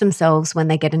lose themselves when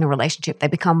they get in a relationship. They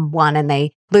become one and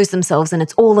they lose themselves and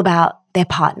it's all about their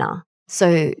partner.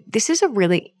 So this is a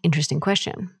really interesting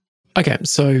question. Okay,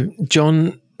 so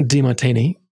John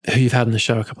DiMartini, who you've had on the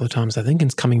show a couple of times, I think, and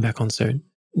is coming back on soon.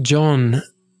 John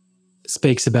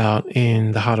speaks about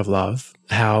in The Heart of Love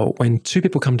how when two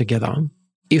people come together,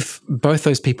 if both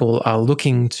those people are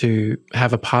looking to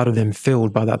have a part of them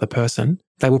filled by the other person,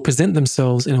 they will present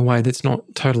themselves in a way that's not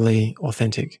totally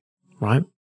authentic, right?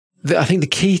 I think the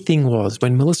key thing was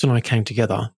when Melissa and I came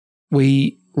together,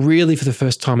 we really, for the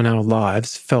first time in our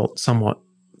lives, felt somewhat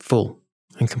full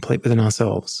and complete within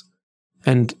ourselves.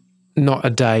 And not a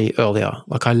day earlier.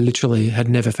 Like I literally had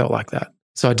never felt like that.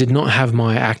 So I did not have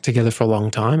my act together for a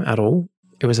long time at all.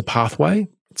 It was a pathway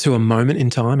to a moment in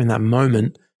time, and that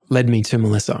moment led me to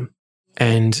Melissa.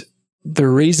 And the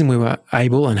reason we were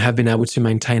able and have been able to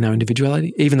maintain our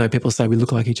individuality, even though people say we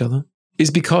look like each other, is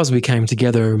because we came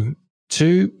together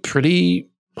two pretty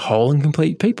whole and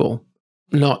complete people.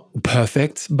 Not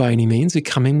perfect by any means. We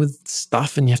come in with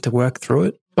stuff and you have to work through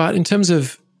it. But in terms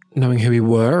of knowing who we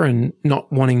were and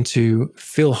not wanting to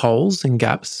fill holes and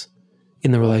gaps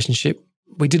in the relationship,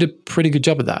 we did a pretty good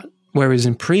job of that. Whereas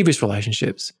in previous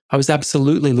relationships, I was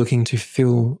absolutely looking to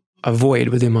fill a void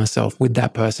within myself with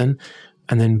that person.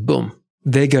 And then boom,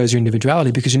 there goes your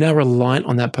individuality because you're now reliant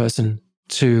on that person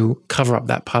to cover up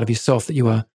that part of yourself that you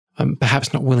are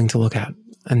perhaps not willing to look at.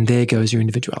 And there goes your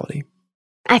individuality.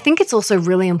 I think it's also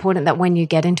really important that when you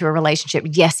get into a relationship,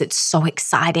 yes, it's so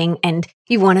exciting and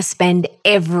you want to spend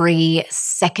every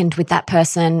second with that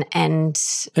person and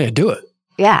yeah, do it.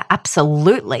 Yeah,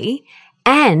 absolutely.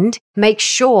 And make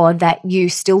sure that you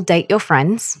still date your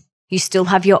friends, you still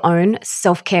have your own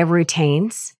self-care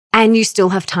routines, and you still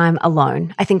have time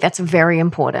alone. I think that's very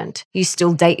important. You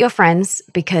still date your friends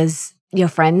because your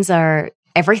friends are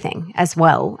everything as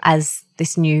well as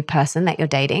this new person that you're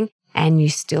dating. And you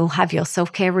still have your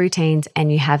self-care routines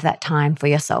and you have that time for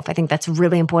yourself. I think that's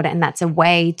really important. And that's a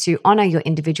way to honor your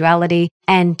individuality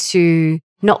and to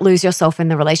not lose yourself in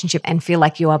the relationship and feel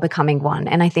like you are becoming one.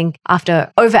 And I think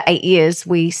after over 8 years,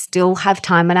 we still have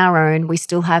time on our own. We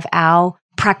still have our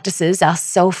practices, our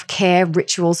self-care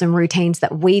rituals and routines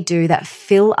that we do that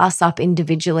fill us up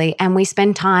individually. And we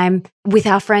spend time with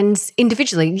our friends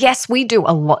individually. Yes, we do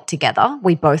a lot together.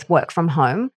 We both work from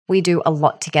home. We do a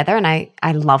lot together. And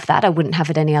I love that. I wouldn't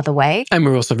have it any other way. And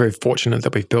we're also very fortunate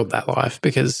that we've built that life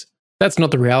because that's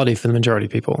not the reality for the majority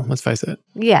of people. Let's face it.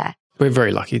 Yeah. We're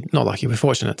very lucky, not lucky. We're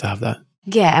fortunate to have that.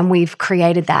 Yeah, and we've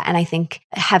created that. And I think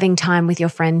having time with your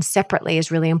friends separately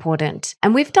is really important.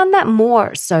 And we've done that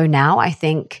more so now, I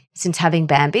think, since having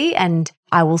Bambi. And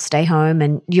I will stay home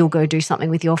and you'll go do something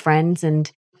with your friends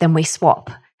and then we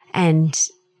swap. And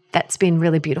that's been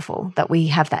really beautiful that we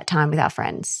have that time with our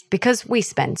friends because we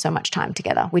spend so much time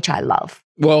together, which I love.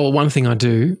 Well, one thing I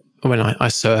do when I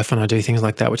surf and I do things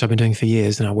like that, which I've been doing for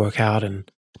years, and I work out and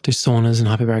do saunas and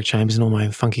hyperbaric chambers and all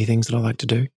my funky things that I like to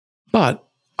do. But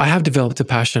I have developed a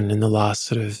passion in the last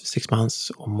sort of 6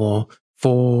 months or more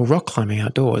for rock climbing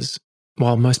outdoors.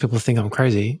 While most people think I'm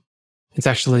crazy, it's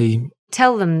actually...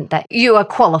 Tell them that you are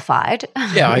qualified.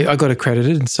 Yeah, I got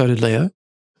accredited and so did Leo.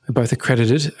 We're both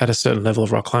accredited at a certain level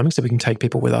of rock climbing so we can take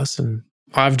people with us. And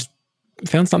I've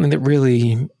found something that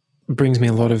really brings me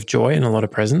a lot of joy and a lot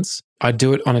of presence. I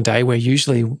do it on a day where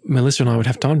usually Melissa and I would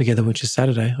have time together, which is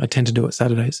Saturday. I tend to do it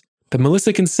Saturdays. But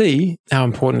Melissa can see how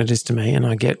important it is to me and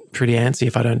I get pretty antsy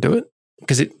if I don't do it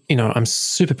because I'm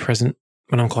super present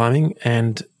when I'm climbing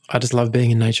and I just love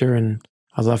being in nature and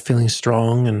I love feeling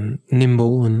strong and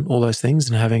nimble and all those things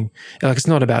and having, it's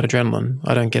not about adrenaline.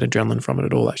 I don't get adrenaline from it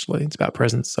at all, actually. It's about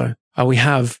presence. So we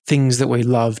have things that we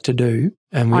love to do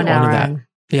and we honor that.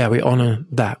 Yeah, we honor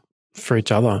that for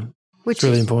each other. Which is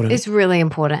really important. It's really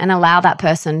important and allow that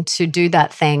person to do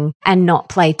that thing and not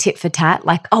play tit for tat.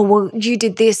 Like, oh, well, you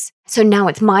did this, so now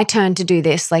it's my turn to do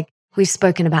this. Like we've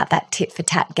spoken about that tit for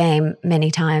tat game many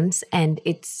times and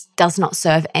it does not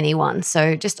serve anyone.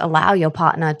 So just allow your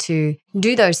partner to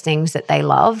do those things that they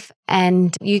love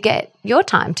and you get your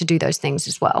time to do those things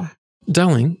as well.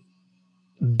 Darling,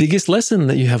 biggest lesson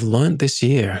that you have learned this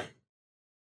year?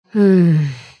 That's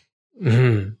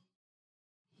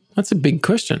a big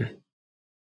question.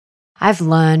 I've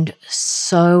learned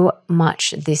so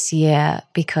much this year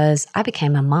because I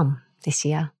became a mum this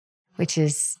year, which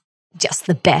is just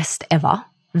the best ever,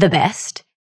 the best.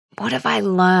 What have I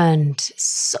learned?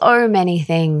 So many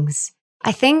things.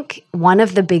 I think one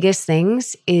of the biggest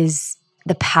things is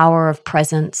the power of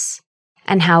presence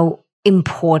and how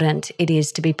important it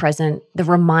is to be present, the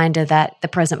reminder that the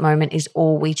present moment is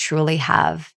all we truly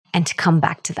have, and to come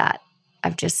back to that.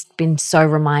 I've just been so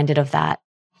reminded of that,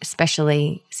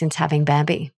 especially since having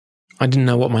Bambi. I didn't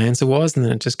know what my answer was and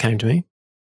then it just came to me.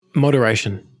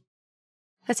 Moderation.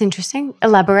 That's interesting.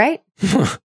 Elaborate.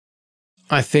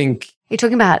 I think... You're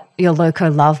talking about your loco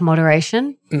love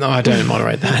moderation? No, I don't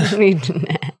moderate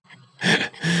that.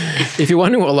 If you're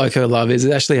wondering what loco love is,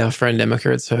 it's actually our friend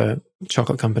Emeka. It's her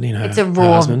chocolate company. It's a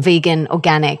raw, vegan,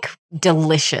 organic,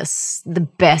 delicious, the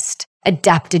best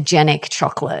adaptogenic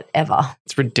chocolate ever.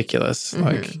 It's ridiculous.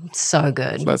 It's so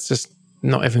good. Let's just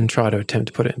not even try to attempt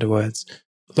to put it into words.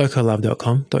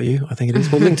 locolove.com.au, I think it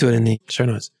is. We'll link to it in the show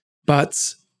notes.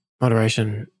 But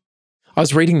moderation. I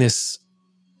was reading this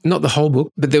not the whole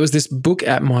book, but there was this book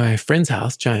at my friend's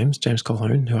house, James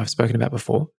Colquhoun, who I've spoken about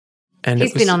before. And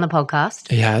He's been on the podcast.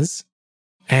 He has.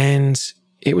 And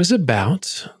it was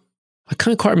about, I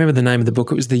can't quite remember the name of the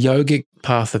book. It was The Yogic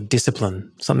Path of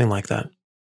Discipline, something like that.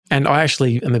 And I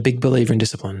actually am a big believer in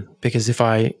discipline because if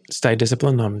I stay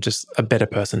disciplined, I'm just a better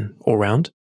person all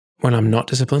round. When I'm not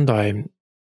disciplined, I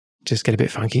just get a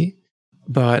bit funky.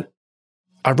 But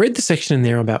I read the section in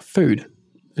there about food.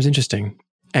 It was interesting.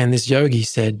 And this yogi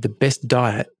said the best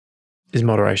diet is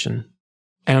moderation.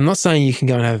 And I'm not saying you can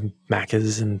go and have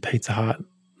Macca's and Pizza Hut.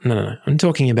 No. I'm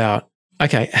talking about,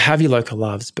 okay, have your local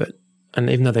loves, and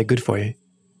even though they're good for you,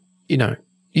 you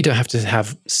don't have to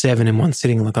have 7 in one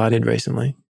sitting like I did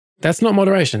recently. That's not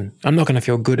moderation. I'm not going to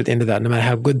feel good at the end of that, no matter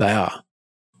how good they are,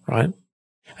 right?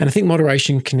 And I think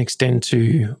moderation can extend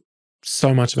to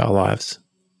so much of our lives.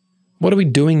 What are we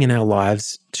doing in our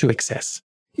lives to excess?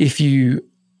 If you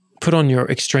put on your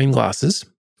extreme glasses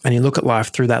and you look at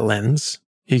life through that lens,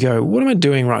 you go, what am I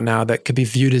doing right now that could be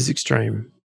viewed as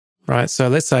extreme, right? So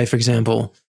let's say, for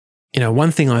example,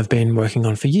 one thing I've been working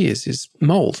on for years is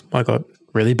mold. I got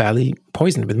really badly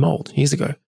poisoned with mold years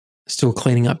ago. Still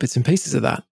cleaning up bits and pieces of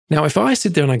that. Now, if I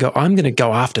sit there and I go, I'm going to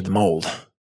go after the mold,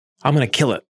 I'm going to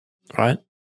kill it, right?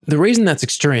 The reason that's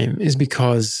extreme is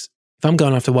because if I'm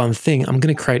going after one thing, I'm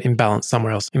going to create imbalance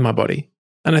somewhere else in my body.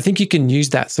 And I think you can use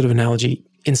that sort of analogy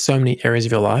in so many areas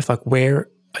of your life. Like, where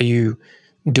are you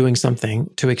doing something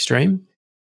too extreme?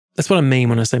 That's what I mean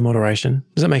when I say moderation.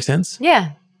 Does that make sense?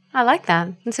 Yeah, I like that.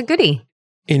 It's a goodie.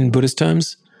 In Buddhist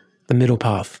terms, the middle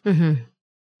path. Mm-hmm.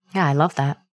 Yeah, I love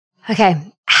that. Okay,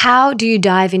 how do you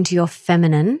dive into your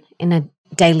feminine in a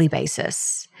daily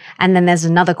basis? And then there's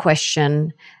another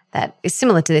question that is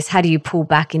similar to this. How do you pull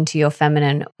back into your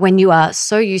feminine when you are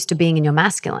so used to being in your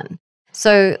masculine?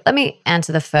 So let me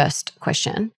answer the first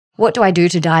question. What do I do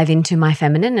to dive into my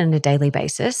feminine on a daily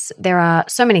basis? There are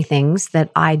so many things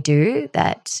that I do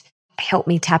that help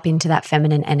me tap into that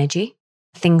feminine energy.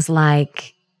 Things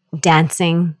like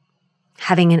dancing,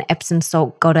 having an Epsom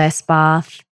salt goddess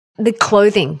bath. The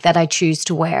clothing that I choose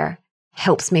to wear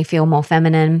helps me feel more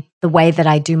feminine. The way that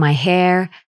I do my hair,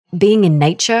 being in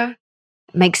nature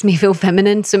makes me feel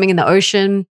feminine. Swimming in the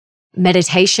ocean,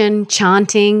 meditation,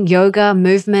 chanting, yoga,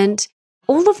 movement.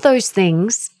 All of those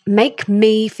things make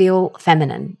me feel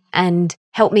feminine and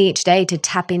help me each day to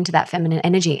tap into that feminine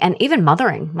energy. And even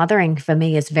mothering. Mothering for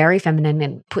me is very feminine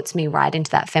and puts me right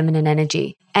into that feminine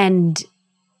energy. And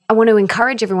I want to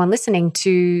encourage everyone listening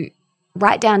to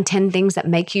write down 10 things that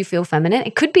make you feel feminine.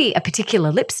 It could be a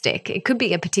particular lipstick. It could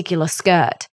be a particular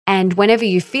skirt. And whenever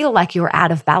you feel like you're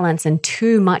out of balance and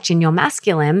too much in your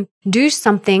masculine, do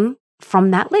something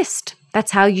from that list.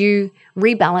 That's how you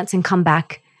rebalance and come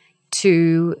back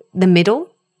to the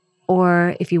middle.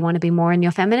 Or if you want to be more in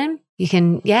your feminine, you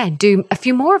can, do a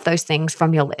few more of those things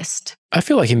from your list. I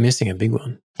feel like you're missing a big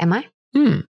one. Am I?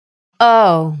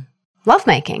 Oh,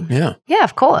 lovemaking. Yeah. Yeah,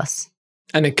 of course.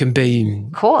 And it can be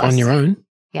on your own.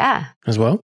 Yeah. As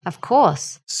well. Of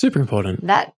course. Super important.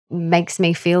 That makes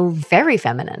me feel very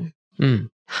feminine. 100%.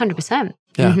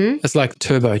 Yeah. Mm-hmm. It's like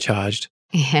turbocharged.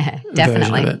 Yeah,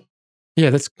 definitely. Yeah,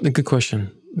 that's a good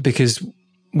question because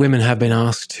women have been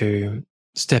asked to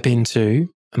step into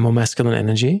a more masculine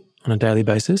energy on a daily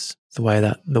basis, the way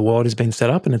that the world has been set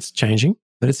up and it's changing.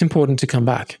 But it's important to come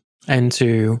back and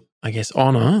to, I guess,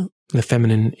 honor the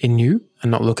feminine in you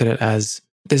and not look at it as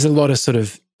there's a lot of sort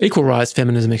of equal rights,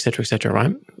 feminism, et cetera,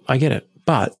 right? I get it.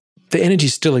 But the energy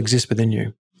still exists within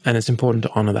you and it's important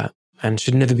to honor that and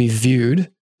should never be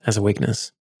viewed as a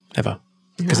weakness, ever,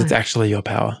 because it's actually your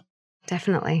power.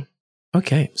 Definitely.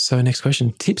 Okay, so next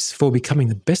question. Tips for becoming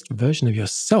the best version of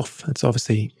yourself. It's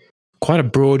obviously quite a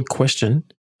broad question.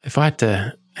 If I had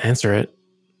to answer it,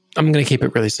 I'm going to keep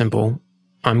it really simple.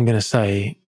 I'm going to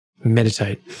say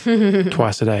meditate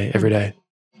twice a day, every day.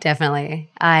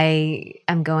 Definitely. I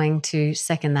am going to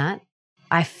second that.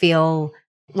 I feel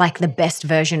like the best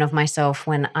version of myself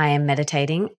when I am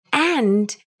meditating.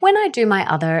 And when I do my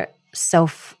other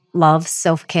self-love,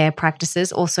 self-care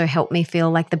practices also help me feel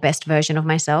like the best version of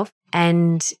myself.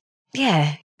 And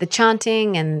the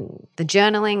chanting and the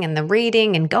journaling and the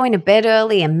reading and going to bed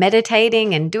early and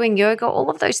meditating and doing yoga, all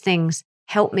of those things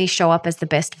help me show up as the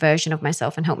best version of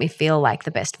myself and help me feel like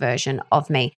the best version of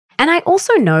me. And I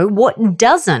also know what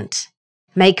doesn't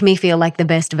make me feel like the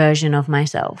best version of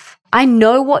myself. I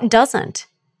know what doesn't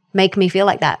make me feel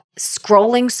like that.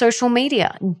 Scrolling social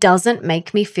media doesn't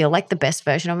make me feel like the best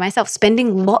version of myself.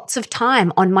 Spending lots of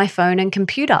time on my phone and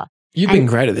computer. You've been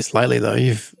great at this lately, though.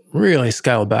 You've really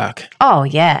scaled back. Oh,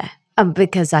 yeah.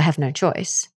 Because I have no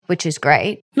choice, which is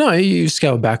great. No, you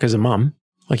scaled back as a mum.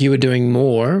 Like you were doing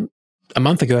more a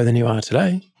month ago than you are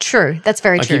today. True. That's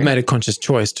very true. You've made a conscious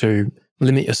choice to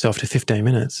limit yourself to 15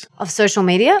 minutes. Of social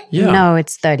media? Yeah. No,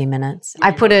 it's 30 minutes.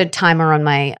 I put a timer on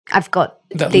I've got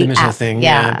that the limiter app. thing.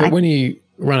 Yeah. But when you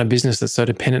run a business that's so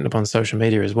dependent upon social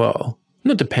media as well,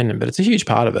 not dependent, but it's a huge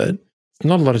part of it. It's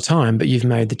not a lot of time, but you've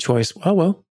made the choice,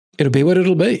 well, it'll be what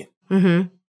it'll be. Mm-hmm.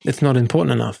 It's not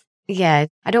important enough. Yeah.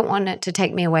 I don't want it to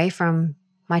take me away from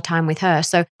my time with her.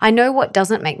 So I know what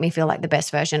doesn't make me feel like the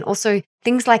best version. Also,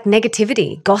 things like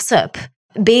negativity, gossip,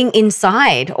 being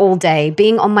inside all day,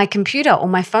 being on my computer or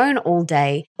my phone all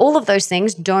day, all of those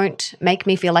things don't make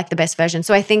me feel like the best version.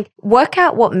 So I think work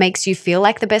out what makes you feel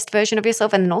like the best version of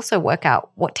yourself and then also work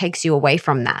out what takes you away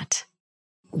from that.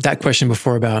 That question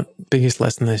before about biggest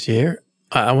lesson this year,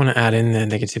 I want to add in the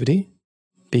negativity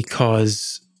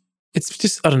because it's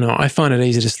just, I don't know, I find it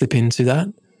easy to slip into that.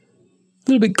 A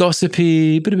little bit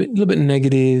gossipy, a little bit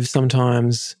negative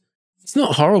sometimes. It's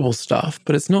not horrible stuff,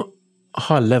 but it's not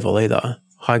high level either,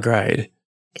 high grade.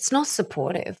 It's not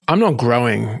supportive. I'm not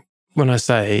growing when I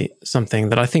say something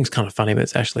that I think is kind of funny, but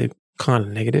it's actually kind of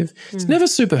negative. It's never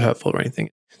super hurtful or anything.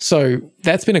 So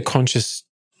that's been a conscious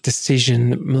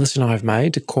decision that Melissa and I have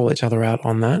made to call each other out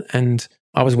on that. And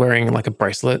I was wearing like a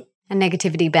bracelet. A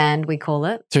negativity band, we call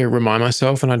it. To remind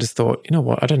myself. And I just thought, you know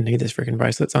what? I don't need this freaking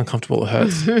bracelet. It's uncomfortable. It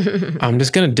hurts. I'm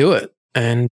just going to do it.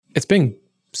 And it's been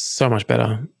so much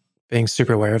better being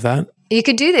super aware of that. You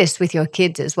could do this with your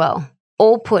kids as well.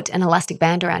 Or put an elastic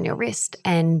band around your wrist.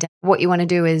 And what you want to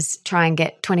do is try and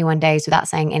get 21 days without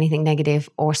saying anything negative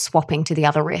or swapping to the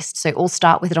other wrist. So all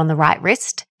start with it on the right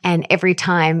wrist. And every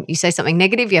time you say something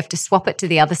negative, you have to swap it to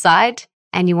the other side.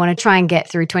 And you want to try and get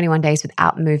through 21 days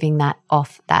without moving that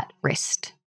off that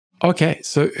wrist. Okay.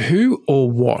 So who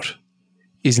or what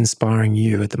is inspiring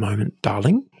you at the moment,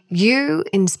 darling? You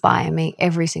inspire me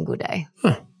every single day.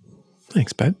 Oh,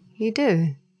 thanks, babe. You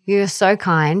do. You're so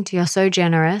kind. You're so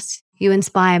generous. You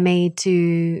inspire me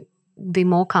to be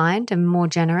more kind and more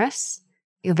generous.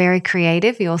 You're very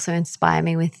creative. You also inspire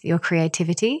me with your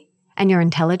creativity and your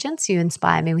intelligence. You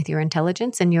inspire me with your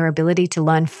intelligence and your ability to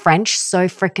learn French so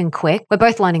freaking quick. We're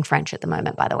both learning French at the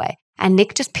moment, by the way. And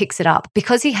Nick just picks it up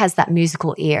because he has that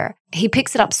musical ear. He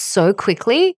picks it up so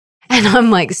quickly and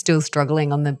I'm like still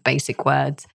struggling on the basic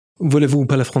words. Voulez-vous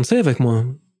parler français avec moi?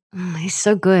 He's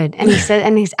so good. And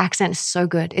and his accent is so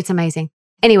good. It's amazing.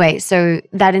 Anyway, so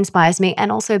that inspires me.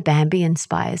 And also Bambi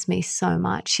inspires me so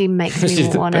much. She makes me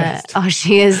want to,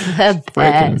 she is the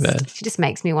best. She just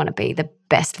makes me want to be the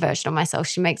best version of myself.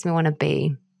 She makes me want to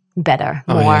be better,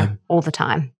 more all the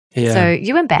time. Yeah. So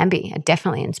you and Bambi are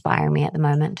definitely inspiring me at the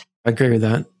moment. I agree with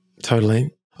that.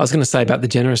 Totally. I was going to say about the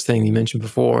generous thing you mentioned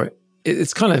before,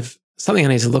 it's kind of something I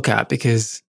need to look at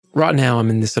because right now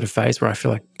I'm in this sort of phase where I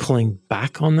feel like pulling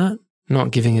back on that, not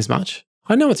giving as much.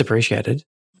 I know it's appreciated,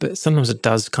 but sometimes it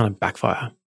does kind of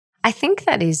backfire. I think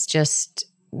that is just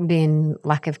been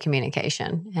lack of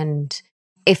communication. And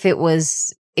if it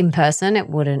was in person, it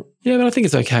wouldn't. Yeah, but I think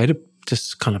it's okay to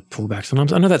just kind of pull back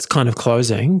sometimes. I know that's kind of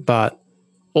closing, but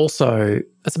also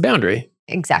that's a boundary.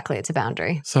 Exactly, it's a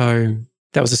boundary. So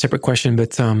that was a separate question,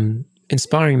 but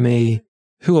inspiring me,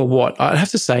 who or what? I'd have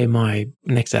to say my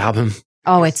next album.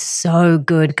 Oh, it's so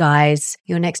good, guys.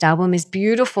 Your next album is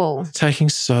beautiful. It's taking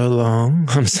so long.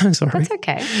 I'm so sorry. That's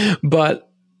okay.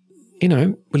 But, you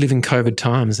know, we live in COVID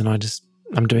times and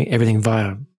I'm doing everything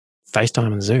via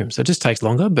FaceTime and Zoom. So it just takes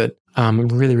longer, but I'm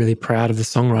really, really proud of the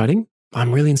songwriting.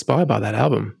 I'm really inspired by that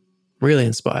album. Really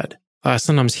inspired. I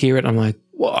sometimes hear it and I'm like,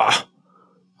 wow,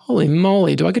 holy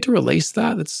moly, do I get to release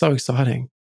that? That's so exciting.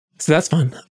 So that's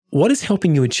fun. What is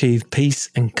helping you achieve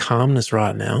peace and calmness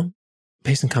right now?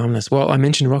 Peace and calmness. Well, I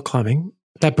mentioned rock climbing.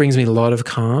 That brings me a lot of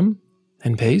calm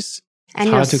and peace. And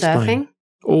you're surfing?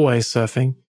 Always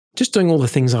surfing. Just doing all the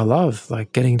things I love,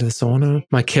 like getting to the sauna.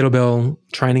 My kettlebell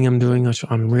training I'm doing, which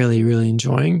I'm really, really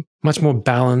enjoying. Much more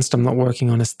balanced. I'm not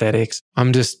working on aesthetics.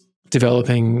 I'm just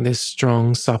developing this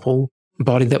strong, supple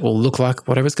body that will look like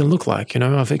whatever it's going to look like. You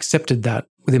know, I've accepted that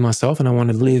within myself and I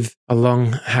want to live a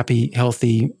long, happy,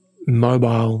 healthy,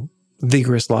 mobile,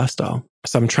 vigorous lifestyle.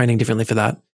 So I'm training differently for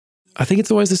that. I think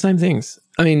it's always the same things.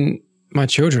 I mean, my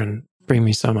children bring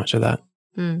me so much of that.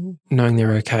 Mm. Knowing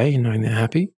they're okay and knowing they're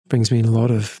happy brings me a lot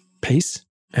of peace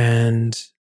and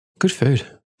good food.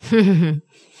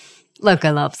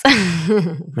 Loco loves.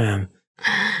 Man,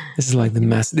 this is like the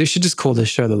mass. They should just call this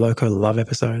show the Loco Love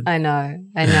episode. I know.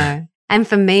 And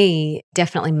for me,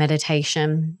 definitely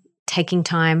meditation, taking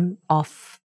time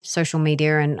off social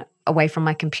media and away from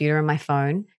my computer and my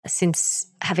phone. Since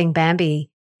having Bambi,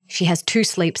 she has 2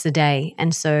 sleeps a day.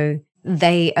 And so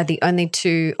they are the only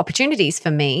 2 opportunities for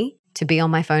me to be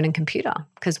on my phone and computer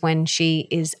because when she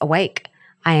is awake,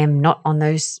 I am not on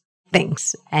those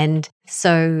things. And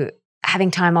so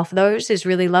having time off those is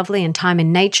really lovely, and time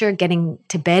in nature, getting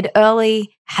to bed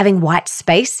early, having white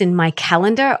space in my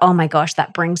calendar. Oh my gosh,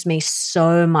 that brings me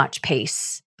so much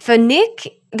peace. For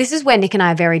Nick, this is where Nick and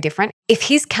I are very different. If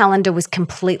his calendar was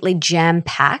completely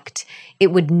jam-packed, it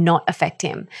would not affect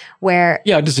him.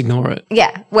 Yeah, just ignore it.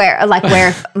 Yeah, where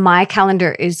if my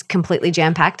calendar is completely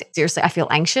jam-packed, seriously, I feel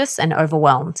anxious and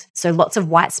overwhelmed. So lots of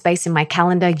white space in my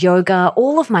calendar, yoga,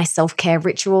 all of my self-care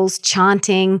rituals,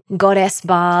 chanting, goddess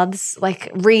baths,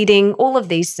 like reading, all of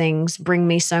these things bring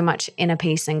me so much inner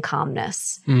peace and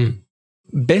calmness.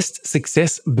 Best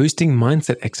success boosting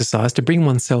mindset exercise to bring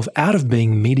oneself out of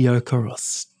being mediocre or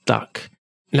stuck.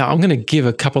 Now, I'm going to give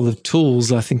a couple of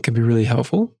tools I think can be really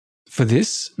helpful for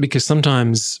this, because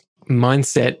sometimes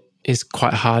mindset is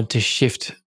quite hard to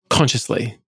shift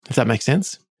consciously, if that makes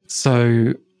sense.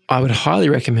 So I would highly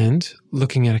recommend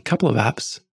looking at a couple of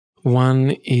apps.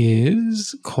 One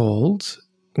is called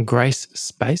Grace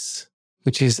Space,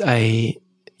 which is a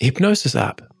hypnosis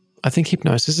app. I think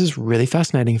hypnosis is really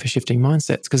fascinating for shifting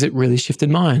mindsets because it really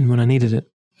shifted mine when I needed it.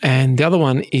 And the other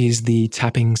one is the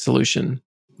Tapping Solution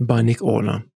by Nick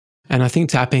Ortner. And I think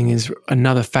tapping is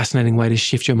another fascinating way to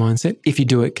shift your mindset if you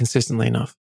do it consistently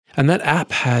enough. And that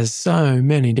app has so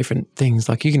many different things.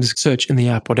 Like you can just search in the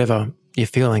app whatever you're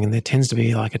feeling, and there tends to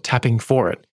be like a tapping for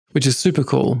it, which is super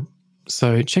cool.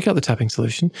 So check out the Tapping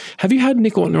Solution. Have you had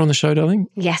Nick Ortner on the show, darling?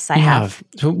 Yes, I have.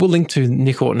 So we'll link to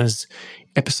Nick Ortner's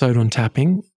episode on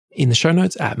tapping in the show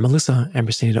notes at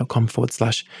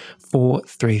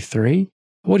melissaambrosini.com/433.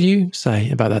 What do you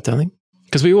say about that, darling?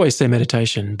 Because we always say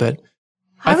meditation, but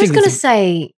I was going to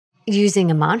say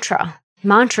using a mantra,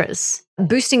 mantras,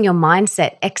 boosting your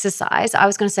mindset exercise. I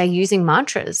was going to say using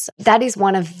mantras. That is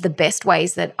one of the best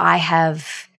ways that I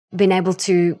have been able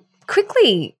to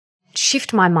quickly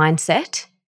shift my mindset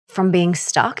from being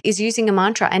stuck, is using a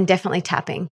mantra and definitely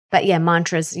tapping. But yeah,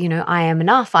 mantras, I am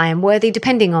enough, I am worthy,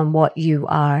 depending on what you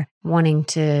are wanting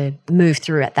to move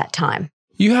through at that time.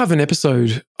 You have an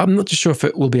episode, I'm not too sure if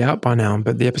it will be out by now,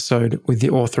 but the episode with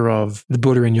the author of The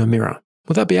Buddha in Your Mirror.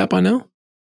 Will that be out by now?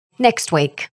 Next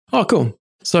week. Oh, cool.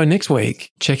 So next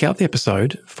week, check out the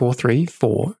episode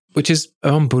 434, which is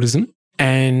on Buddhism,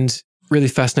 and really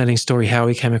fascinating story how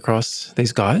he came across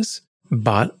these guys.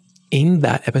 But in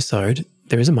that episode,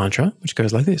 there is a mantra which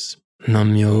goes like this.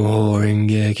 Nam-myoho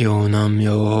Renge Kyo,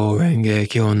 Nam-myoho Renge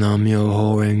Kyo,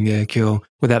 Nam-myoho Renge Kyo,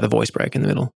 without the voice break in the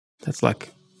middle. That's like,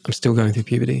 I'm still going through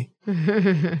puberty.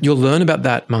 You'll learn about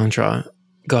that mantra.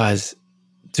 Guys,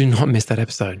 do not miss that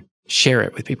episode. Share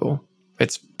it with people.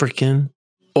 It's freaking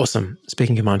awesome.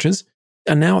 Speaking of mantras.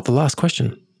 And now at the last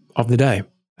question of the day.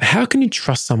 How can you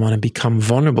trust someone and become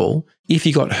vulnerable if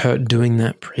you got hurt doing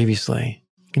that previously?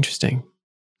 Interesting.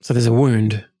 So there's a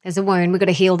wound. There's a wound. We've got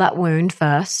to heal that wound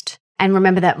first. And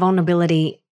remember that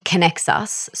vulnerability connects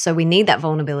us. So we need that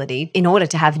vulnerability in order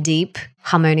to have deep,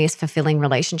 harmonious, fulfilling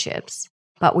relationships.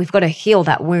 But we've got to heal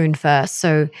that wound first.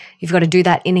 So you've got to do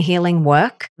that inner healing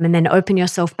work and then open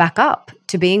yourself back up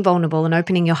to being vulnerable and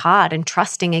opening your heart and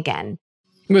trusting again.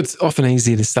 Well, it's often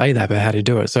easy to say that, but how to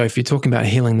do it. So if you're talking about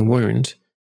healing the wound,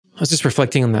 I was just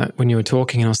reflecting on that when you were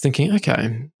talking, and I was thinking,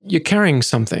 okay, you're carrying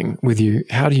something with you.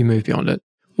 How do you move beyond it?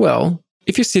 Well,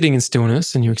 if you're sitting in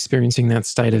stillness and you're experiencing that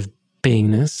state of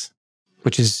beingness,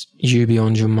 which is you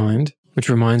beyond your mind, which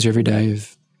reminds you every day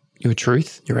of your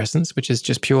truth, your essence, which is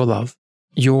just pure love,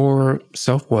 your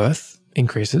self-worth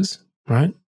increases,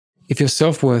 right? If your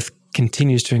self-worth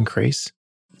continues to increase,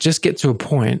 just get to a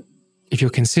point, if you're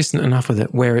consistent enough with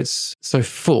it, where it's so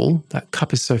full, that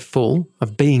cup is so full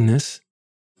of beingness,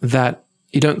 that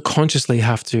you don't consciously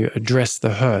have to address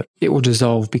the hurt. It will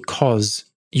dissolve because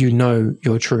you know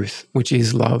your truth, which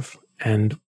is love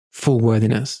and full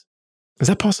worthiness. Is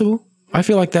that possible? I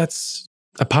feel like that's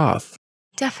a path.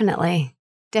 Definitely.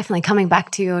 Definitely coming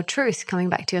back to your truth, coming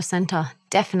back to your center.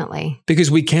 Definitely. Because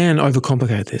we can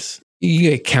overcomplicate this. You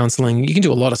get counseling, you can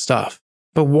do a lot of stuff.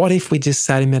 But what if we just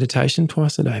sat in meditation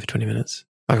twice a day for 20 minutes?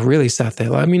 Like really sat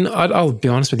there. I'll be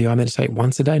honest with you, I meditate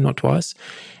once a day, not twice.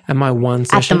 And my one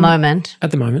session... At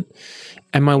the moment.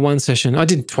 And my one session, I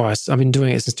did twice. I've been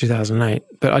doing it since 2008,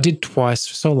 but I did twice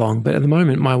for so long. But at the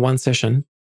moment, my one session,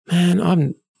 man,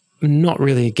 I'm not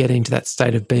really getting to that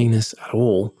state of beingness at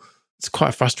all. It's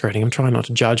quite frustrating. I'm trying not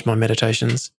to judge my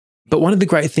meditations. But one of the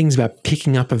great things about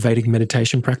picking up a Vedic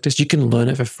meditation practice, you can learn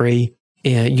it for free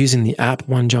using the app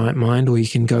One Giant Mind, or you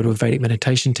can go to a Vedic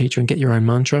meditation teacher and get your own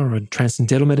mantra, or a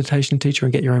transcendental meditation teacher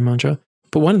and get your own mantra.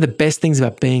 But one of the best things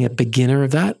about being a beginner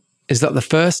of that is that the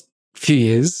first few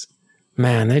years,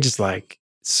 man, they're just like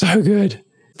so good.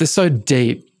 They're so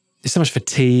deep. There's so much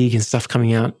fatigue and stuff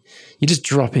coming out. You just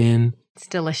drop in. It's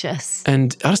delicious.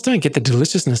 And I just don't get the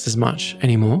deliciousness as much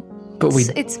anymore. But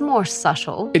It's more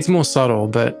subtle. It's more subtle,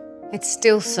 but It's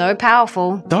still so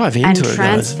powerful. Dive into and it,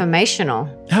 transformational.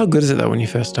 guys. How good is it though when you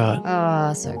first start?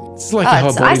 Oh, so good. It's like your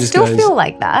whole body I just still goes. feel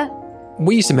like that.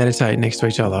 We used to meditate next to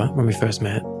each other when we first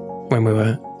met, when we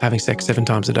were having sex 7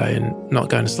 times a day and not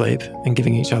going to sleep and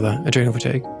giving each other adrenal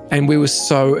fatigue. And we were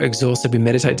so exhausted. We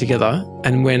meditate together.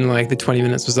 And when like the 20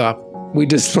 minutes was up, we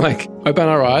just like opened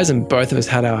our eyes and both of us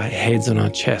had our heads on our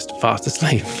chest fast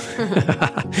asleep.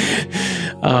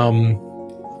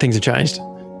 Things have changed.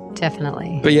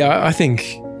 Definitely. But yeah, I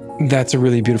think that's a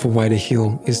really beautiful way to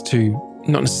heal, is to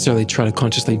not necessarily try to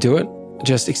consciously do it.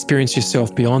 Just experience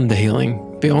yourself beyond the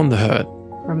healing, beyond the hurt.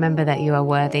 Remember that you are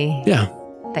worthy. Yeah.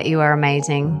 That you are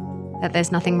amazing. That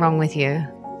there's nothing wrong with you.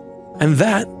 And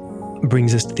that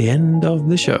brings us to the end of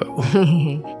the show.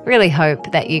 Really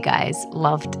hope that you guys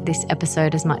loved this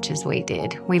episode as much as we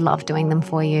did. We love doing them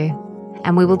for you.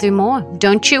 And we will do more.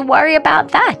 Don't you worry about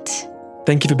that.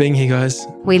 Thank you for being here, guys.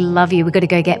 We love you. We've got to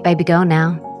go get baby girl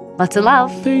now. Lots of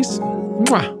love. Peace.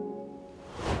 Mwah.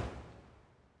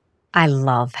 I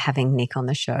love having Nick on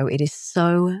the show. It is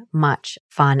so much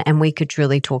fun, and we could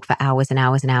truly talk for hours and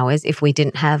hours and hours if we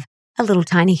didn't have a little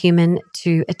tiny human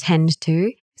to attend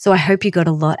to. So I hope you got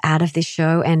a lot out of this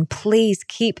show, and please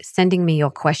keep sending me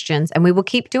your questions, and we will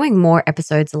keep doing more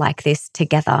episodes like this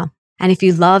together. And if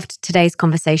you loved today's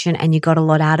conversation and you got a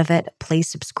lot out of it, please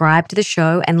subscribe to the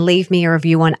show and leave me a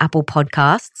review on Apple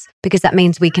Podcasts, because that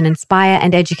means we can inspire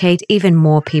and educate even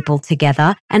more people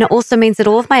together. And it also means that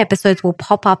all of my episodes will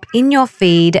pop up in your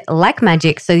feed like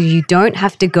magic, so you don't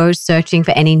have to go searching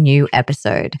for any new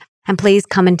episode. And please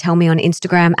come and tell me on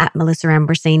Instagram at Melissa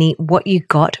Ambrosini what you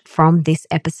got from this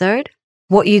episode.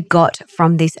 What you got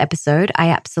from this episode. I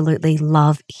absolutely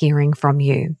love hearing from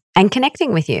you and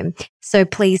connecting with you. So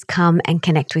please come and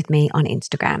connect with me on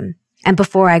Instagram. And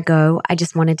before I go, I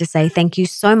just wanted to say thank you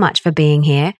so much for being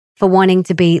here, for wanting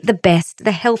to be the best,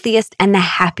 the healthiest, and the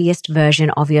happiest version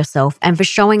of yourself, and for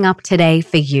showing up today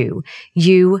for you.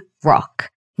 You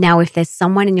rock. Now, if there's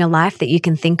someone in your life that you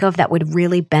can think of that would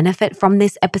really benefit from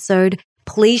this episode,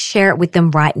 please share it with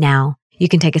them right now. You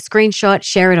can take a screenshot,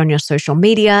 share it on your social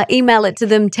media, email it to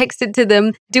them, text it to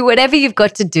them, do whatever you've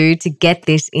got to do to get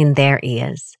this in their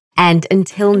ears. And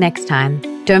until next time,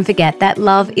 don't forget that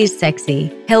love is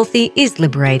sexy, healthy is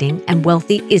liberating, and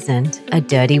wealthy isn't a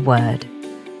dirty word.